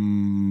liksom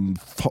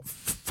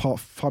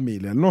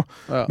familie eller noe.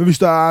 Ja. Men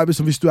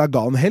hvis du er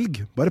gal en helg,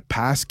 bare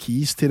pass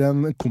keys til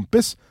en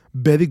kompis,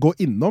 be de gå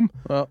innom,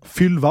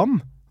 fyll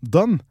vann,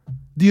 done.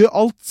 De gjør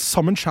alt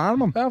sammen selv,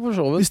 man. Ja, for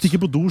så vidt. De stikker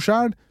på do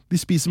selv, de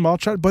spiser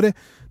mat selv. Bare,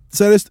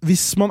 seriøst,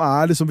 hvis man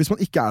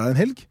ikke er der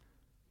en helg,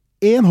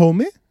 en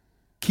homie,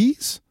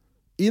 keys,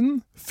 inn,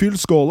 fyll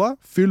skåla,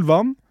 fyll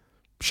vann,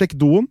 sjekk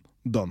doen,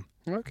 done.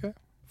 Ok.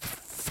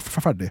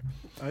 Ferdig.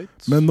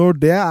 Men når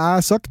det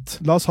er sagt,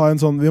 la oss ha en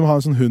sånn, vi må ha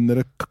en sånn hund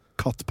eller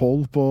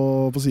kattpoll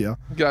på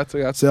siden. Greit.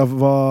 Se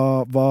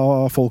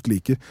hva folk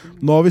liker.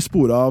 Nå har vi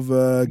sporet av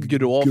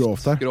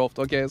grovt her.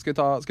 Grovt, ok. Skal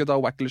vi ta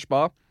Wackler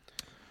Spa?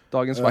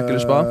 Dagens Wackler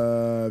Spa?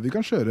 Vi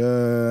kan kjøre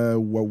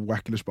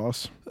Wackler Spa.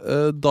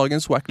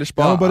 Dagens Wackler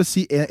Spa. Jeg må bare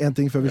si en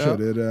ting før vi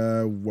kjører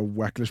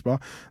Wackler Spa.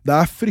 Det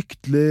er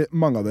fryktelig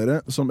mange av dere,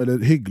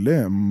 eller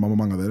hyggelig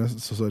mange av dere,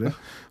 sorry,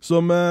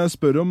 som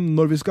spør om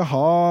når vi skal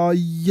ha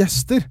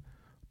gjester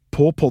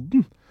på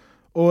podden.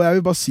 Og jeg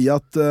vil bare si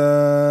at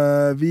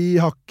vi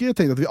har ikke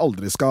tenkt at vi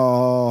aldri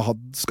skal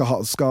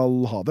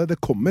ha det.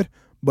 Det kommer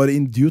bare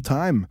in due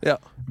time.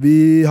 Ja.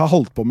 Vi har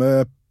holdt på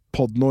med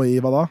podd nå i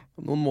hva da?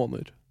 Noen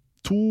måneder.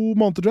 2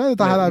 måneder, tror jeg.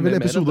 Dette her er vel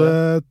episode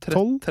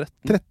 12?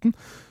 13.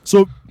 Så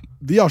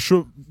vi har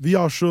så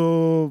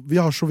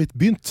vidt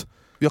begynt.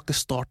 Vi har ikke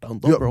startet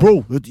enda,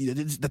 bro.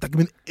 Dette er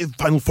ikke min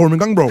final form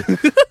en gang, bro.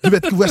 Du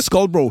vet ikke hvor jeg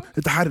skal, bro.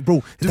 Dette her,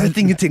 bro. Du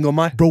vet ingenting om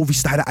meg. Bro,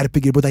 hvis det her er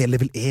RPG, bro, det er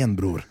level 1,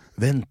 bror.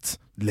 Vent.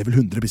 Level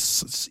 100 blir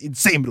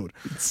insane, bror.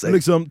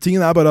 Liksom, tingen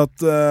er bare at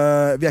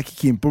vi er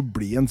ikke keen på å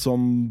bli en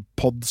sånn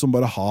podd som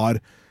bare har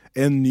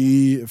en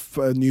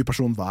ny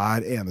person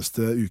hver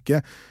eneste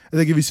uke. Jeg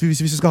tenker, hvis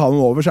vi skal ha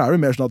noen over, så er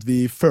det mer sånn at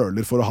vi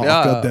føler for å ha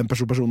akkurat den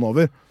personen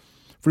over.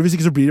 For hvis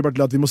ikke så blir det bare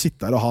til at vi må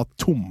sitte her og ha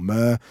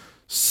tomme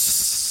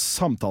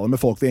samtaler med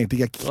folk vi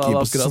egentlig ikke er keen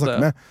på å snakke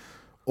med.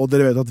 Og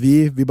dere vet at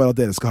vi bare at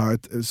dere skal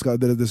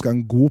ha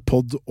en god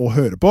podd å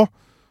høre på.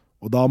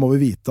 Og da må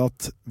vi vite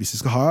at hvis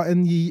vi skal ha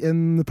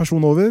en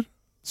person over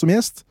som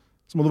gjest,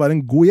 så må det være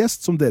en god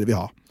gjest som dere vil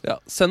ha. Ja,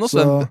 send oss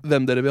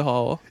hvem dere vil ha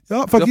også.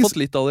 Ja, faktisk, vi har fått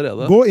litt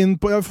allerede. Gå inn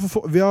på,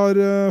 vi har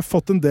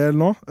fått en del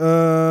nå,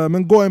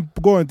 men gå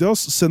inn til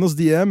oss, send oss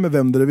DM med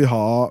hvem dere vil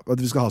ha, at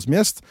vi skal ha som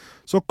gjest,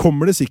 så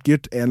kommer det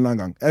sikkert en eller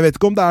annen gang. Jeg vet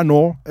ikke om det er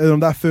nå, eller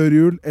om det er før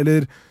jul, eller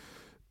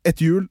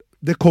etter jul.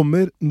 Det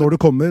kommer når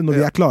det kommer. Når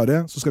vi er klare,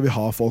 så skal vi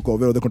ha folk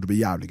over, og det kommer til å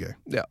bli jævlig gøy.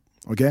 Ja.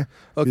 Ok?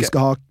 Vi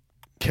skal ha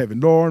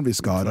Kevin Lorne, vi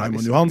skal ha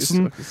Raymond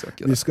Johansen,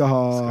 vi skal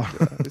ha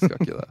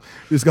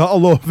vi skal ha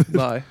alle over.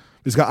 Nei.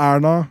 Vi skal ha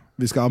Erna,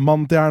 vi skal ha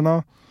mannen til Erna.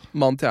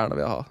 Mannen til Erna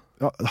vil jeg ha.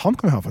 Ja, han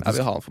kan vi ha, faktisk. Jeg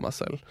vil ha han for meg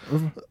selv.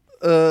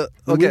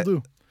 Ok,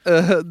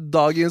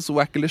 dagens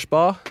Wackler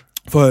Spa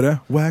få høre.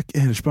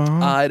 Wackler Spa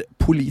er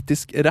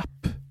politisk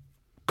rap.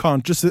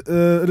 conscious,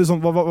 eller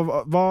sånn,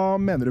 hva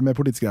mener du med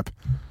politisk rap?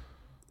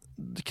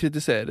 De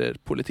kritiserer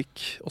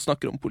politikk og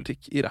snakker om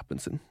politikk i rappen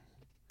sin.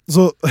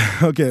 Så,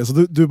 så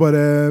du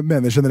bare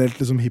mener generelt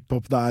liksom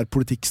hiphop der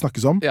politikk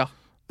snakkes om? Ja.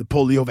 The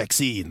polio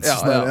vaccines.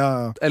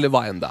 Ja. Eller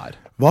hva enn det er.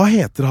 Hva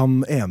heter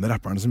han ene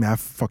rapperen som jeg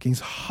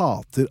fuckings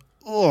hater?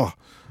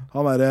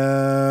 Han er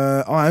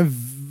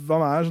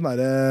sånn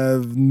der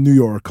New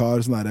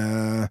York-kar, sånn der...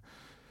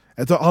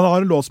 Han har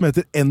en låt som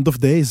heter End of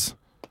Days.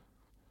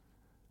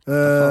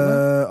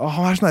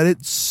 Han er sånn der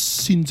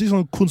sinnssykt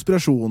sånn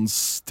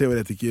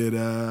konspirasjonsteoretiker.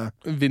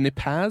 Vinnie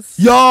Paz?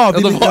 Ja,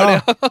 det var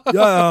det.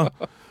 Ja.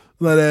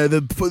 The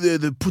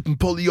putting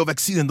polio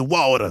vaccine in the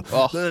water.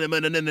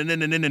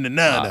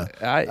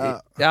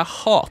 Jeg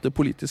hater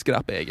politisk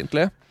rap,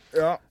 egentlig.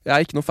 Ja. Jeg er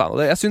ikke noe fan av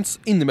det. Jeg synes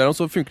innimellom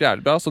så funker det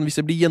jævlig bra. Sånn hvis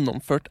det blir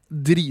gjennomført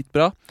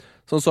dritbra.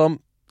 Sånn som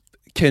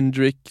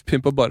Kendrick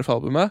Pimp a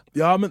Butterfly-albumet.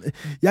 Ja, men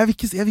jeg vil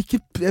ikke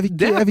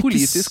det er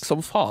politisk som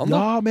faen, da.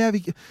 Ja, men det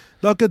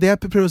er akkurat det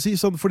jeg prøver å si.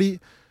 Sånn, fordi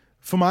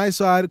for meg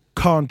så er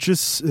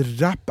conscious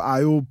rap er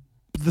jo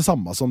det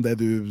samme som det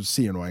du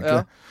sier nå,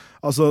 egentlig. Ja.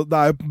 Altså, det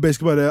er jo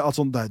basically bare at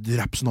sånn, det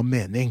er rap som har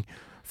mening.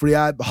 Fordi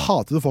jeg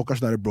hater det folk er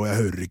sånn der, bro, jeg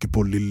hører ikke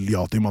på Lil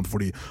Yachty, man,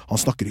 fordi han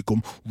snakker ikke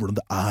om hvordan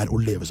det er å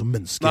leve som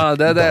menneske. Nei,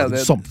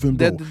 det samfunn,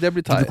 bro. Det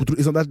blir teit.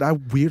 Det er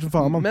weird som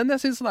faen, man. Men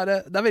jeg synes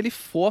det er veldig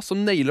få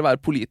som nailer å være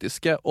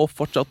politiske og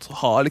fortsatt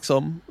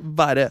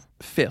være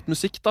fet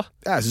musikk, da.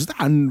 Jeg synes det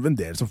er en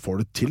del som får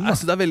det til, da. Jeg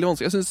synes det er veldig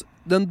vanskelig. Jeg synes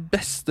den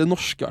beste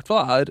norske, i hvert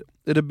fall, er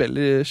Rebell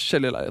i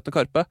Kjellerleiligheten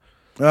Karpe.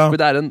 Ja. For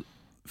det er en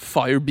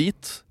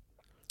firebeat.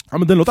 Ja,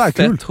 men den låta er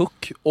kul. Fett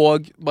hook,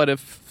 og bare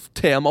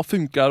tema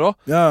funker her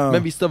også. Ja.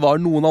 Men hvis det var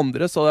noen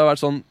andre, så hadde det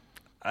vært sånn,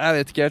 jeg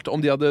vet ikke helt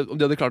om de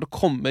hadde klart å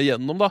komme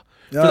gjennom, da.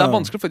 For det er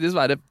vanskelig å faktisk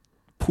være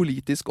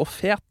politisk og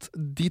fet.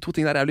 De to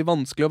tingene er jævlig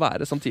vanskelig å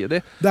være samtidig.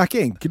 Det er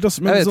ikke enkelt,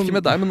 altså. Jeg vet ikke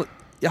med deg, men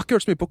jeg har ikke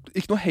hørt så mye på,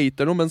 ikke noe hate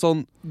eller noe, men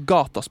sånn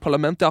Gatas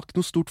Parlament, jeg har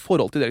ikke noe stort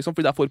forhold til det, liksom,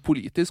 fordi det er for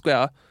politisk, og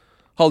jeg har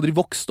aldri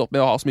vokst opp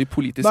med å ha så mye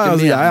politiske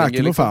meninger. Jeg er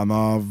ikke noe fan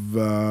av,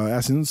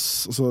 jeg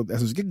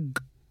synes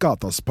ikke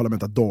Gatas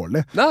Parlament er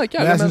dårlig. Nei, ikke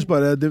jeg, men jeg synes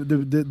bare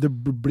det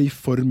blir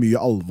for mye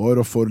alvor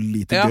og for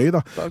lite gøy, da.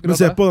 Men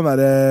se på den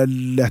der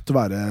lett å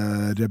være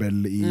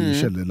rebell i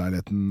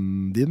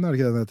kjellerleiligheten din, er det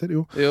ikke det den heter?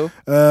 Jo.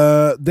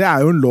 Det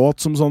er jo en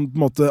låt som sånn, på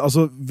en måte,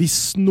 altså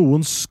hvis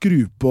noen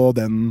skrur på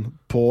den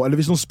på, eller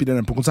hvis noen spiller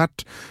den på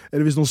konsert,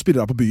 eller hvis noen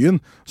spiller den på byen,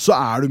 så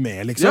er du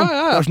med, liksom.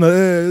 Ja. Det er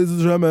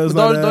sånn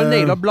da har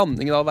nailet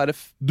blandingen av å være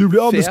du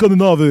blir andre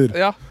skandinaver.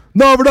 Ja.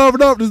 Naver.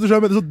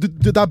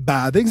 Det er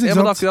bad things, ikke sant? Ja,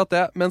 men akkurat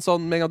det. Men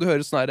sånn, med en gang du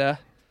hører sånn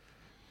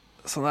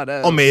her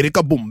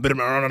Amerika bomber.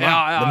 Det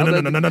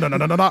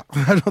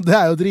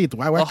er jo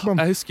dritwack, man.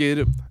 Jeg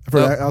husker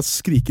jeg har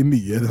skriket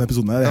mye i denne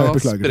episoden her. Jeg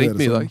beklager sprengt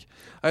mye i dag.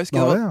 Jeg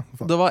husker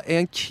det var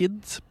en kid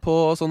på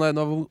sånn når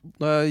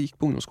jeg gikk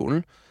på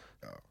ungdomsskolen.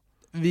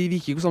 Vi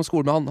gikk ikke på samme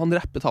skole, men han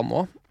rappet han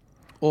også.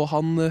 Og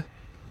han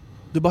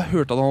du bare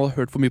hørte at han hadde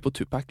hørt for mye på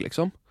Tupac,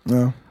 liksom.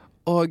 Ja.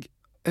 Og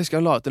jeg husker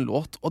han la ut en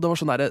låt, og det var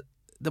sånn der,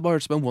 det bare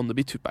hørtes som en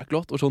wannabe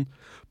Tupac-låt, og sånn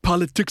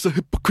politics and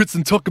hypocrites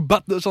and talk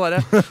about det, sånn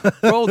der.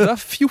 Bro, du er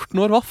 14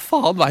 år, hva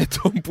faen vet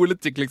du om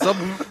politikk, liksom?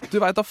 Du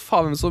vet da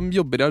faen hvem som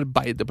jobber i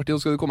Arbeiderpartiet,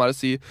 og skal du komme her og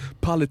si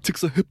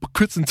politics and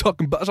hypocrites and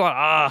talk about sånn,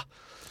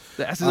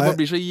 Jeg synes det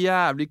bare blir så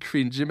jævlig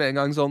cringy med en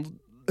gang, sånn,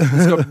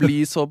 det skal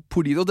bli så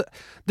politisk, og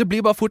det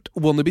blir bare fort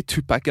wannabe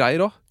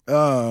Tupac-greier også.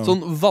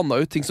 Sånn vanna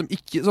ut ting som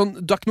ikke sånn,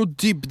 du har ikke noe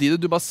dybde i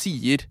det, du bare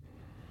sier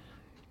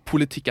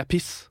politikk er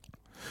piss.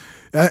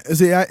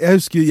 Jeg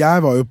husker, jeg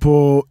var jo på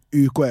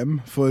UKM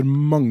for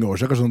mange år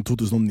siden, kanskje sånn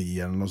 2009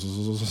 eller noe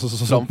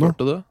sånt.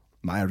 Framførte du?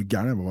 Nei, er du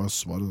gæren? Jeg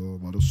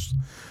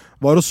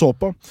var og så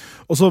på.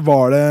 Og så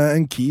var det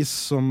en kis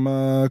som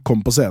kom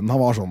på scenen.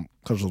 Han var sånn,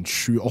 kanskje sånn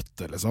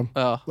 7-8, liksom.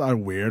 Ja. Det er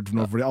weird.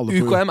 Fordi alle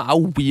UKM er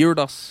weird,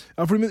 ass.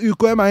 Ja, men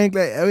UKM er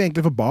jo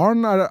egentlig for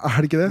barn, er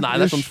det ikke det? Nei,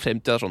 det er sånn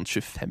 50, sånn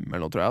 25 eller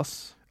noe, tror jeg,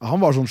 ass. Han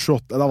var sånn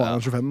 28, da var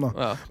han 25 da.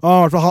 Ja.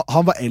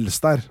 Han var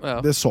eldst der. Ja.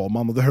 Det så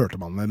man, og det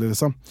hørte man,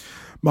 liksom.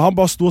 Men han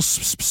bare stod og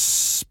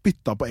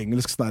spytta på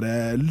engelsk sånn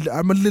der,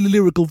 I'm a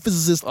lyrical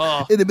physicist.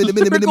 Ja,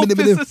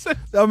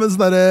 men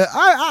sånn der,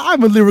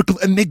 I'm a lyrical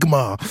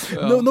enigma.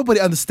 Nobody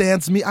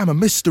understands me. I'm a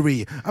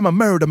mystery. I'm a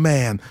murder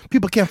man.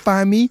 People can't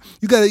find me.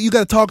 You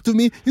gotta talk to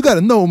me. You gotta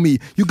know me.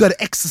 You gotta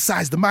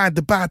exercise the mind.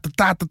 Han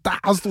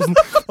stod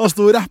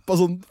og rappa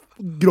sånn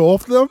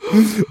grovt, liksom.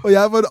 Og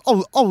jeg bare,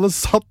 alle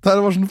satt der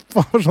og var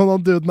sånn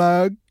han duden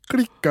er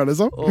klikker,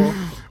 liksom.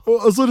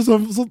 Og så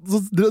liksom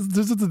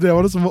drev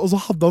han liksom, og så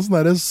hadde han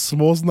sånne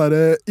små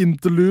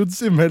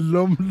interludes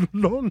imellom.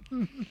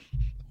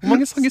 Hvor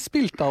mange sanger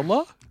spilte han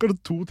da? Kanskje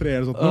 2-3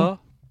 eller sånt.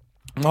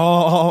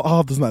 Han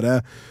hadde sånne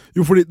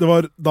jo, fordi det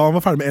var, da han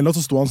var ferdig med en låt,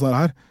 så stod han sånn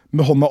her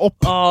med hånda opp,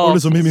 og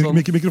liksom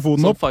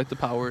mikrofonen opp. Sånn fight the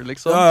power,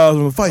 liksom. Ja,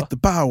 sånn fight the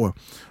power.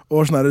 Og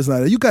sånn her,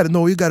 you gotta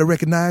know, you gotta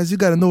recognize, you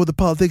gotta know the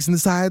politics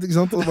inside, ikke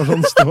sant? Og bare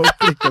sånn stå og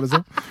klikker,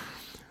 liksom.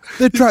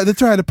 They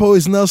try to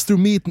poison us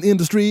through meat and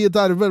industry,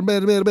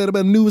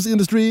 news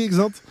industry, ikke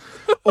sant?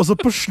 Og så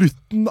på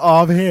slutten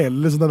av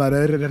hele liksom, den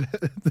der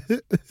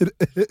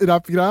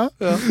rap-greia,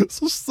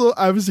 så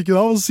er musikken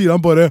av, og så sier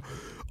han bare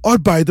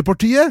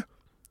Arbeiderpartiet?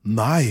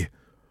 Nei.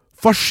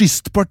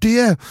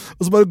 Fascistpartiet!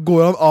 Og så bare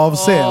går han av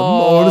scenen,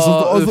 og liksom,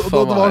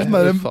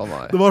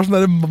 det var sånn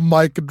der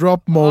mic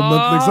drop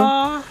moment, liksom.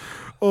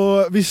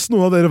 Og hvis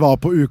noen av dere var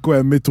på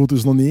UKM i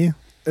 2009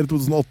 eller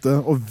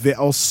 2008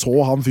 og så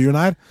han fyren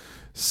her,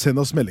 send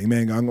oss melding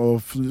med en gang,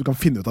 og du kan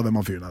finne ut av hvem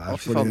han fyren her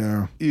fordi,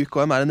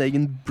 UKM en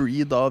egen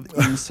breed av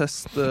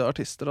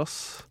incest-artister,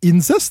 ass.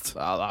 Incest?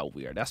 Ja, det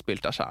weird. Jeg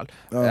spilte det selv.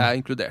 Jeg er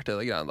inkludert i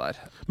det greiene der.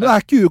 Men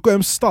er ikke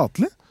UKM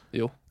statlig?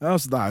 Jo. Ja,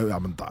 så det er jo,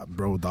 men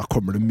bro, da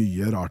kommer det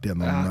mye rart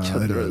gjennom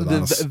røret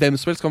der, ass. Hvem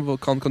som helst kan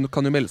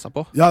jo melde seg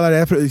på. Ja, det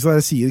er det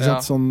jeg sier,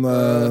 ikke sant?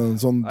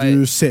 Sånn,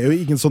 du ser jo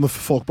ingen sånne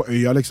folk på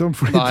øya, liksom,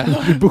 fordi du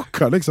blir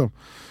booka, liksom.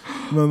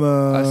 Men,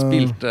 jeg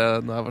spilte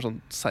når jeg var sånn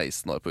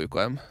 16 år på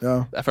UKM.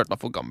 Jeg følte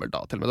meg for gammel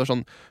da til og med. Det var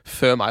sånn,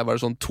 før meg var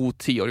det sånn 2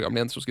 10 år gamle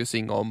jenter som skulle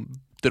synge om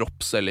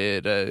drops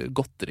eller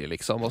godteri,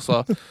 liksom. Og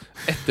så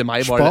etter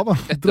meg var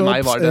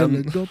det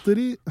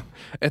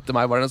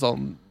en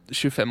sånn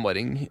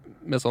 25-åring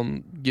med sånn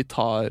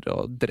gitar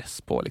og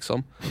dress på, liksom.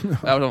 Jeg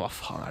var sånn, hva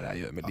faen er det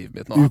jeg gjør med livet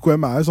mitt nå?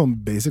 UKM er jo sånn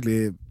basically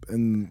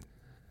en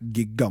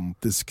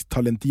gigantisk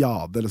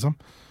talentiade, liksom.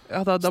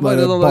 Ja, det er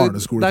bare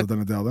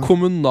barneskoletalentiade.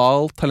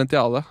 Kommunal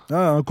talentiade.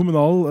 Ja,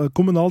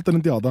 kommunal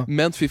talentiade.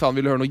 Men fy faen,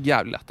 ville du høre noe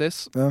jævlig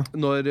lættis?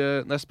 Når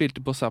jeg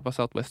spilte på South by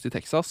Southwest i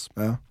Texas,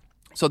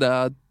 så hadde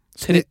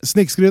jeg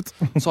snikskryt.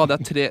 Så hadde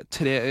jeg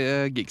tre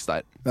gigs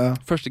der.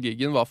 Første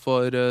gigen var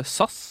for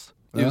SAS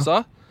i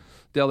USA.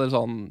 De hadde en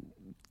sånn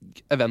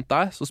event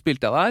der, så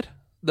spilte jeg der.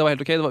 Det var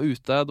helt ok, det var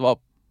ute, det var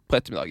på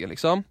ettermiddagen,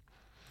 liksom.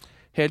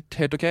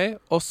 Helt ok.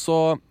 Og så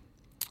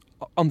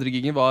andre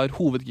gigen var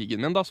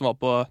hovedgigen min da, som var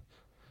på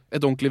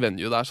et ordentlig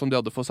venue der som de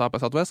hadde for South by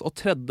Southwest. Og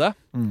tredje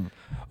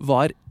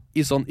var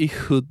i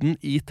hooden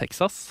i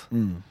Texas.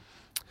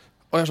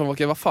 Og jeg sånn,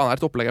 ok, hva faen er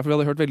et opplegg her? For vi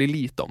hadde hørt veldig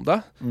lite om det.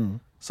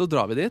 Så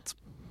drar vi dit.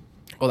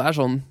 Og det er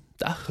sånn,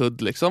 det er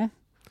hood, liksom.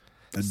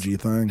 Det er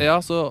G-thing. Ja,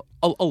 så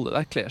alle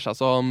der kler seg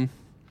som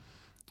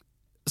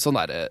sånn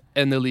der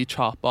NLE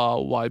Choppa,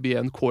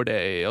 YBN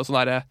Corday og sånn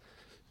der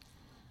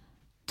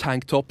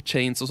tanktop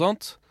chains og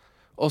sånt.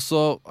 Og så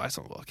var jeg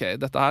sånn, ok,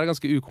 dette her er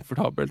ganske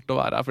ukomfortabelt å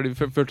være her, fordi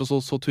vi følte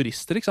oss så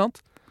turister, ikke sant?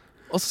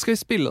 Og så skal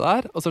vi spille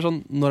der, og så er det sånn,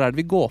 når er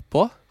det vi går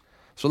på?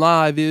 Så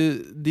nei,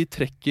 de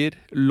trekker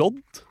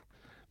lodd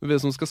med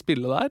hvem som skal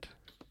spille der.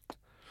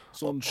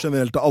 Sånn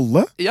generelt til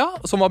alle? Ja,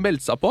 som har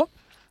meldt seg på.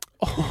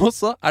 Og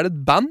så er det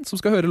et band som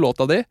skal høre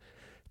låta di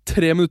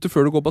 3 minutter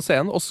før du går på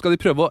scenen, og så skal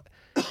de prøve å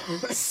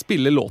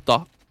spille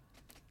låta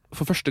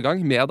for første gang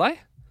med deg.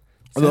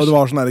 Og det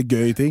var sånn der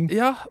gøy ting?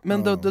 Ja,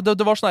 men det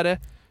var sånn der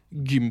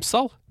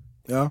gymsal.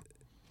 Ja.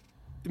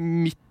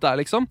 Midt der,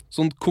 liksom.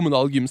 Sånn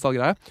kommunal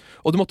gymsal-greie.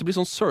 Og du måtte bli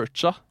sånn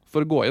searcha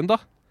for å gå inn,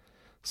 da.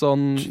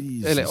 Sånn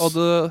og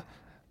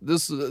det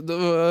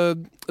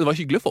var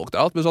hyggelige folk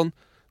der, men sånn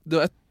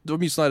det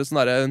var mye sånn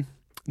der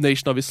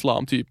Nation of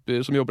Islam-typer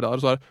som jobber der,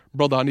 og så er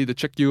brother, I need to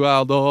check you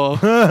out, og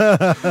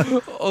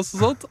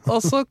sånt.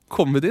 Og så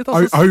kom vi dit.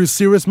 Are you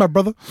serious, my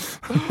brother?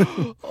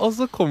 Og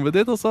så kom vi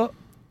dit, og så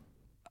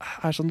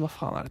er sånn, hva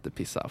faen er dette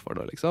pisset her for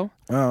da, liksom?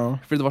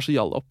 Fordi det var så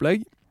jalla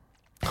opplegg.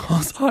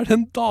 Og så er det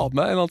en dame,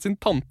 en eller annen sin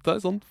tante,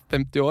 sånn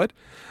 50 år,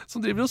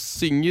 som driver og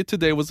synger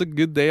Today Was a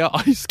Good Day av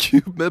Ice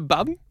Cube med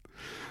band.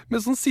 Med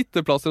sånn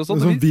sitteplasser og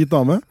sånt. En sånn hvit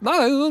dame? Nei,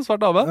 det er en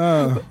svart dame.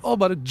 Og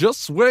bare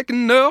just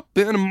waking up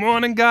in the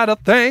morning, gotta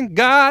thank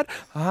God.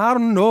 I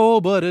don't know,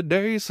 but a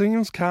day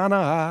seems kinda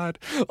hard.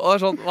 Og det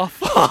er sånn, hva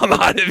faen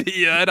er det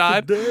vi gjør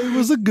her? Today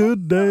was a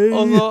good day.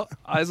 Og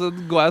så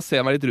går jeg og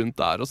ser meg litt rundt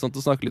der og sånt,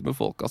 og snakker litt med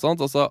folk og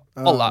sånt. Og så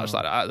alle er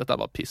sånn her, dette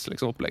er bare piss,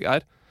 liksom, opplegget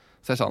her.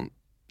 Så jeg er sånn,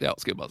 ja,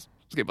 skal jeg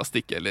bare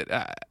stikke, eller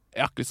jeg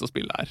har ikke lyst til å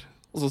spille her.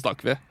 Og så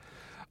stakk vi.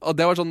 Og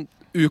det var sånn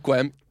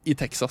UKM i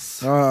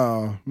Texas.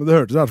 Ja, men det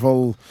hørtes i hvert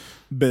fall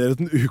bedre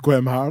ut enn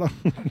UKM her, da.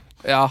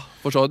 Ja,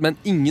 for så vidt. Men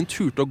ingen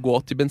turte å gå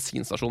til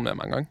bensinstasjonen med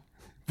meg en gang.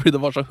 Fordi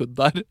det var så hood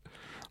der.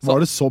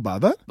 Var det så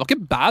bad der? Det var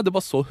ikke bad, det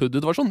var så hood.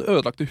 Det var sånn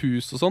ødelagte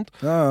hus og sånt.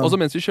 Og så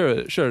mens vi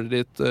kjører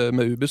dit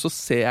med Uber, så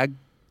ser jeg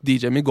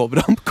DJ min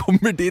Govran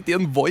kommer dit i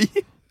en Voi.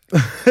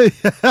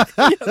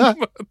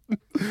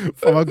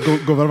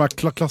 Govran er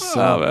klasse.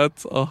 Jeg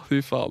vet,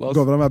 fy faen, altså.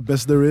 Govran er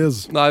best there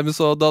is. Nei, men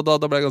så da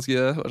ble jeg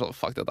ganske sånn,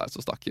 fuck det der,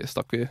 så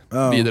stakk vi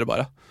videre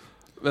bare.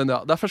 Men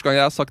ja, det er første gang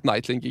jeg har sagt nei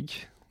til en gig.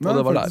 Nei,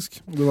 det var faktisk.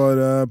 Det var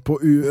på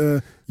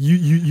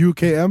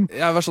UKM.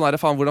 Jeg var sånn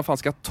her, hvordan faen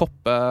skal jeg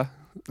toppe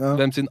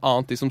hvem sin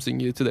annet de som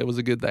synger Today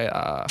Was a Good Day?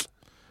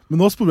 Men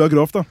nå spoler vi av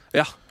grovt, da.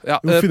 Ja.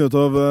 Vi må finne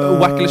ut av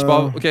Wack eller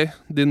spav, ok,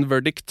 din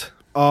verdict.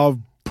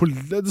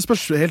 Det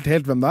spørs helt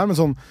hvem det er, men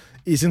sånn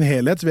i sin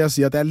helhet vil jeg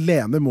si at jeg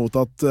lener mot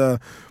at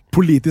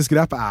politisk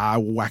rap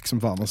er wack som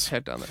faen.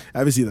 Helt enig.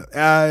 Jeg vil si det.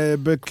 Jeg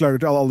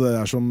beklager til alle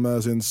der som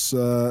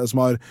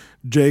som har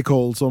J.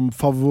 Cole som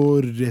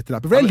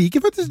favorittrapper. For jeg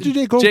liker faktisk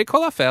J. Cole. J.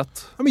 Cole er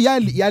fet. Ja, men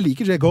jeg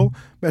liker J. Cole,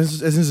 men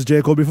jeg synes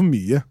J. Cole blir for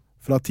mye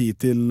fra tid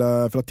til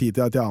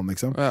annen,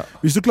 liksom. Ja.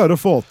 Hvis du klarer å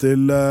få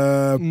til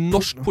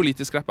Norsk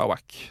politisk rap er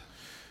wack.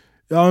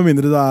 Ja, med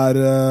mindre det er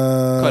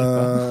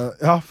Karpe.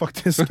 Ja,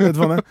 faktisk. Vet du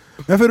hva jeg.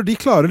 Men jeg føler de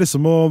klarer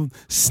liksom å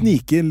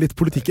snike inn litt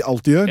politikk i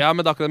alt de gjør. Ja,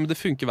 men det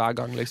funker hver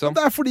gang, liksom.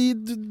 Det er fordi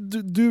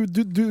du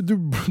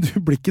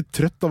blir ikke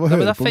trøtt av å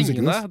høre på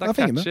musikken. Det er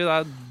catchy, det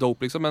er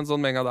dope, liksom. Men sånn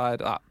med en gang det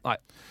er Nei.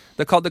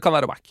 Det kan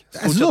være wack.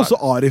 Jeg synes også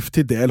Arif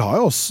til del har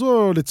jo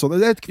også litt sånn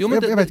Jeg vet ikke hva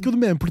du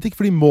mener med politikk,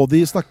 fordi må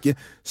de snakke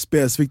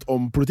spesifikt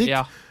om politikk?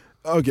 Ja.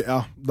 Ok, ja,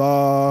 da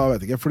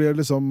vet jeg ikke, fordi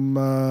liksom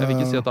Jeg vil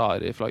ikke si at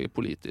Arif lager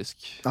politisk.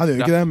 Nei, han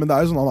gjør ikke det, men det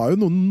er jo sånn, han har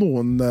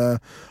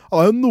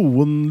jo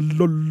noen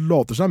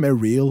låter som er mer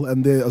real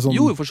enn de sånn,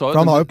 Jo, for så vidt.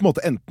 Han har jo på en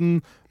måte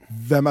enten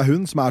Hvem er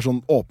hun, som er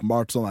sånn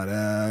åpenbart sånn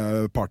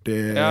der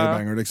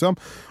partybanger, liksom.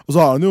 Og så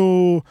har han jo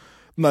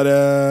den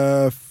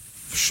derre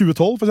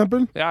 2012, for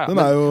eksempel. Ja, den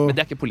men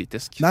det er ikke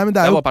politisk. Nei, men det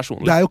er bare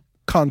personlig. Det er jo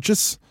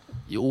conscious.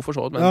 Jo, for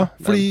så vidt, men... Ja,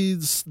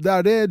 fordi det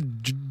er det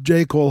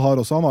J. Cole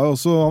har også. Han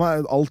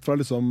er alt fra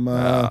liksom...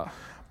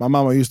 My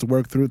mama used to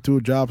work through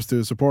 2 jobs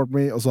to support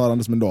me, og så har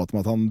han liksom en låt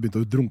om at han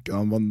begynte å drunke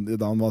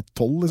da han var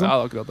 12, liksom. Ja, det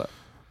er akkurat det.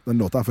 Den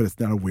låta er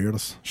forresten gjerne weird,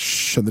 ass.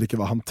 Skjønner ikke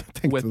hva han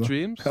tenkte Wet med det.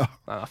 Dreams? Ja.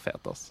 Nei, det er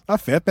fet, ass. Det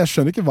er fet, men jeg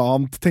skjønner ikke hva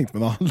han tenkte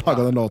med da han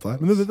laget den låta her.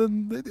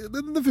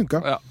 Men det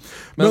funka. Ja.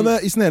 Men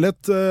i sin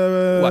helhet,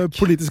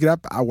 politisk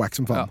rap er wack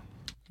som faen.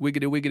 Ja.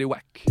 Wiggity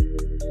wack.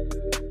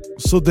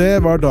 Så det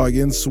var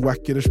dagens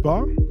Wack eller Spa,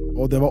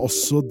 og det var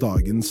også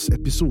dagens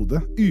episode.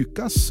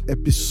 Ukas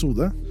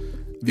episode.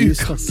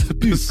 Ukas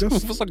episode?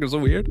 Hvorfor snakker du så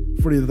weird?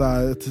 Fordi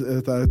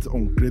dette er et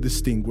ordentlig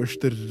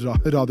distinguished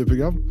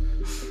radioprogram.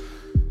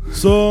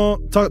 Så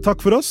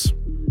takk for oss.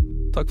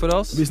 Takk for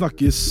oss. Vi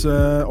snakkes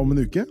om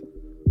en uke.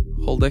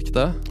 Hold det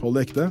ekte.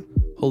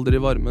 Hold dere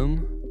i varmen.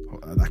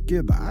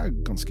 Det er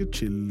ganske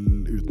chill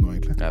ute nå,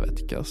 egentlig. Jeg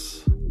vet ikke,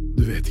 ass.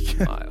 Du vet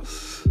ikke? Nei, ass.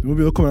 Du må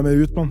begynne å komme deg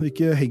mer ut, mann.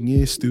 Ikke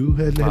henge i stu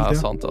hele tiden. Ja,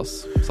 sant,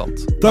 ass.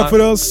 Sant. Takk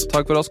for oss.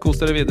 Takk for oss.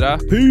 Kos dere videre.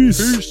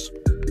 Peace.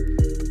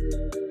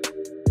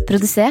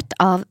 Produsert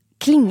av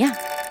Klinge.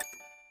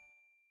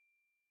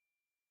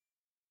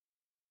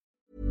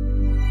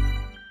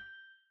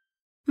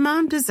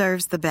 Mom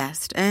deserves the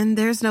best, and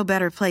there's no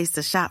better place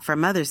to shop for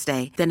Mother's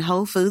Day than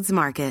Whole Foods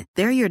Market.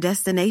 They're your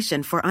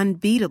destination for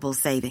unbeatable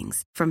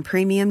savings, from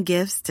premium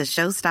gifts to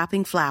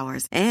show-stopping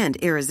flowers and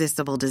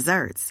irresistible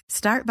desserts.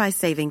 Start by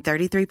saving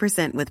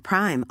 33% with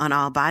Prime on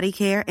all body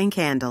care and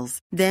candles.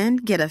 Then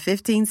get a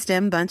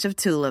 15-stem bunch of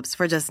tulips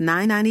for just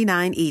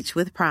 $9.99 each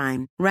with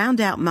Prime.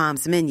 Round out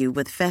Mom's menu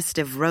with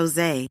festive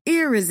rosé,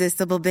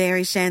 irresistible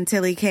berry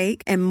chantilly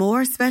cake, and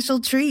more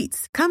special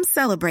treats. Come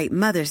celebrate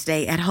Mother's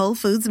Day at Whole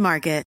Foods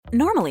Market.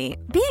 Normally,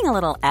 being a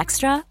little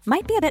extra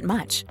might be a bit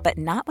much, but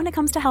not when it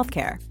comes to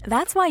healthcare.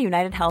 That's why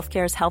United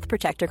Healthcare's Health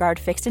Protector Guard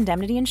fixed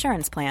indemnity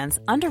insurance plans,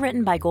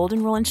 underwritten by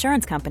Golden Rule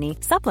Insurance Company,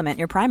 supplement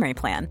your primary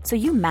plan so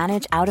you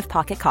manage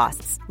out-of-pocket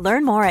costs.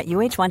 Learn more at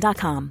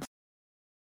UH1.com.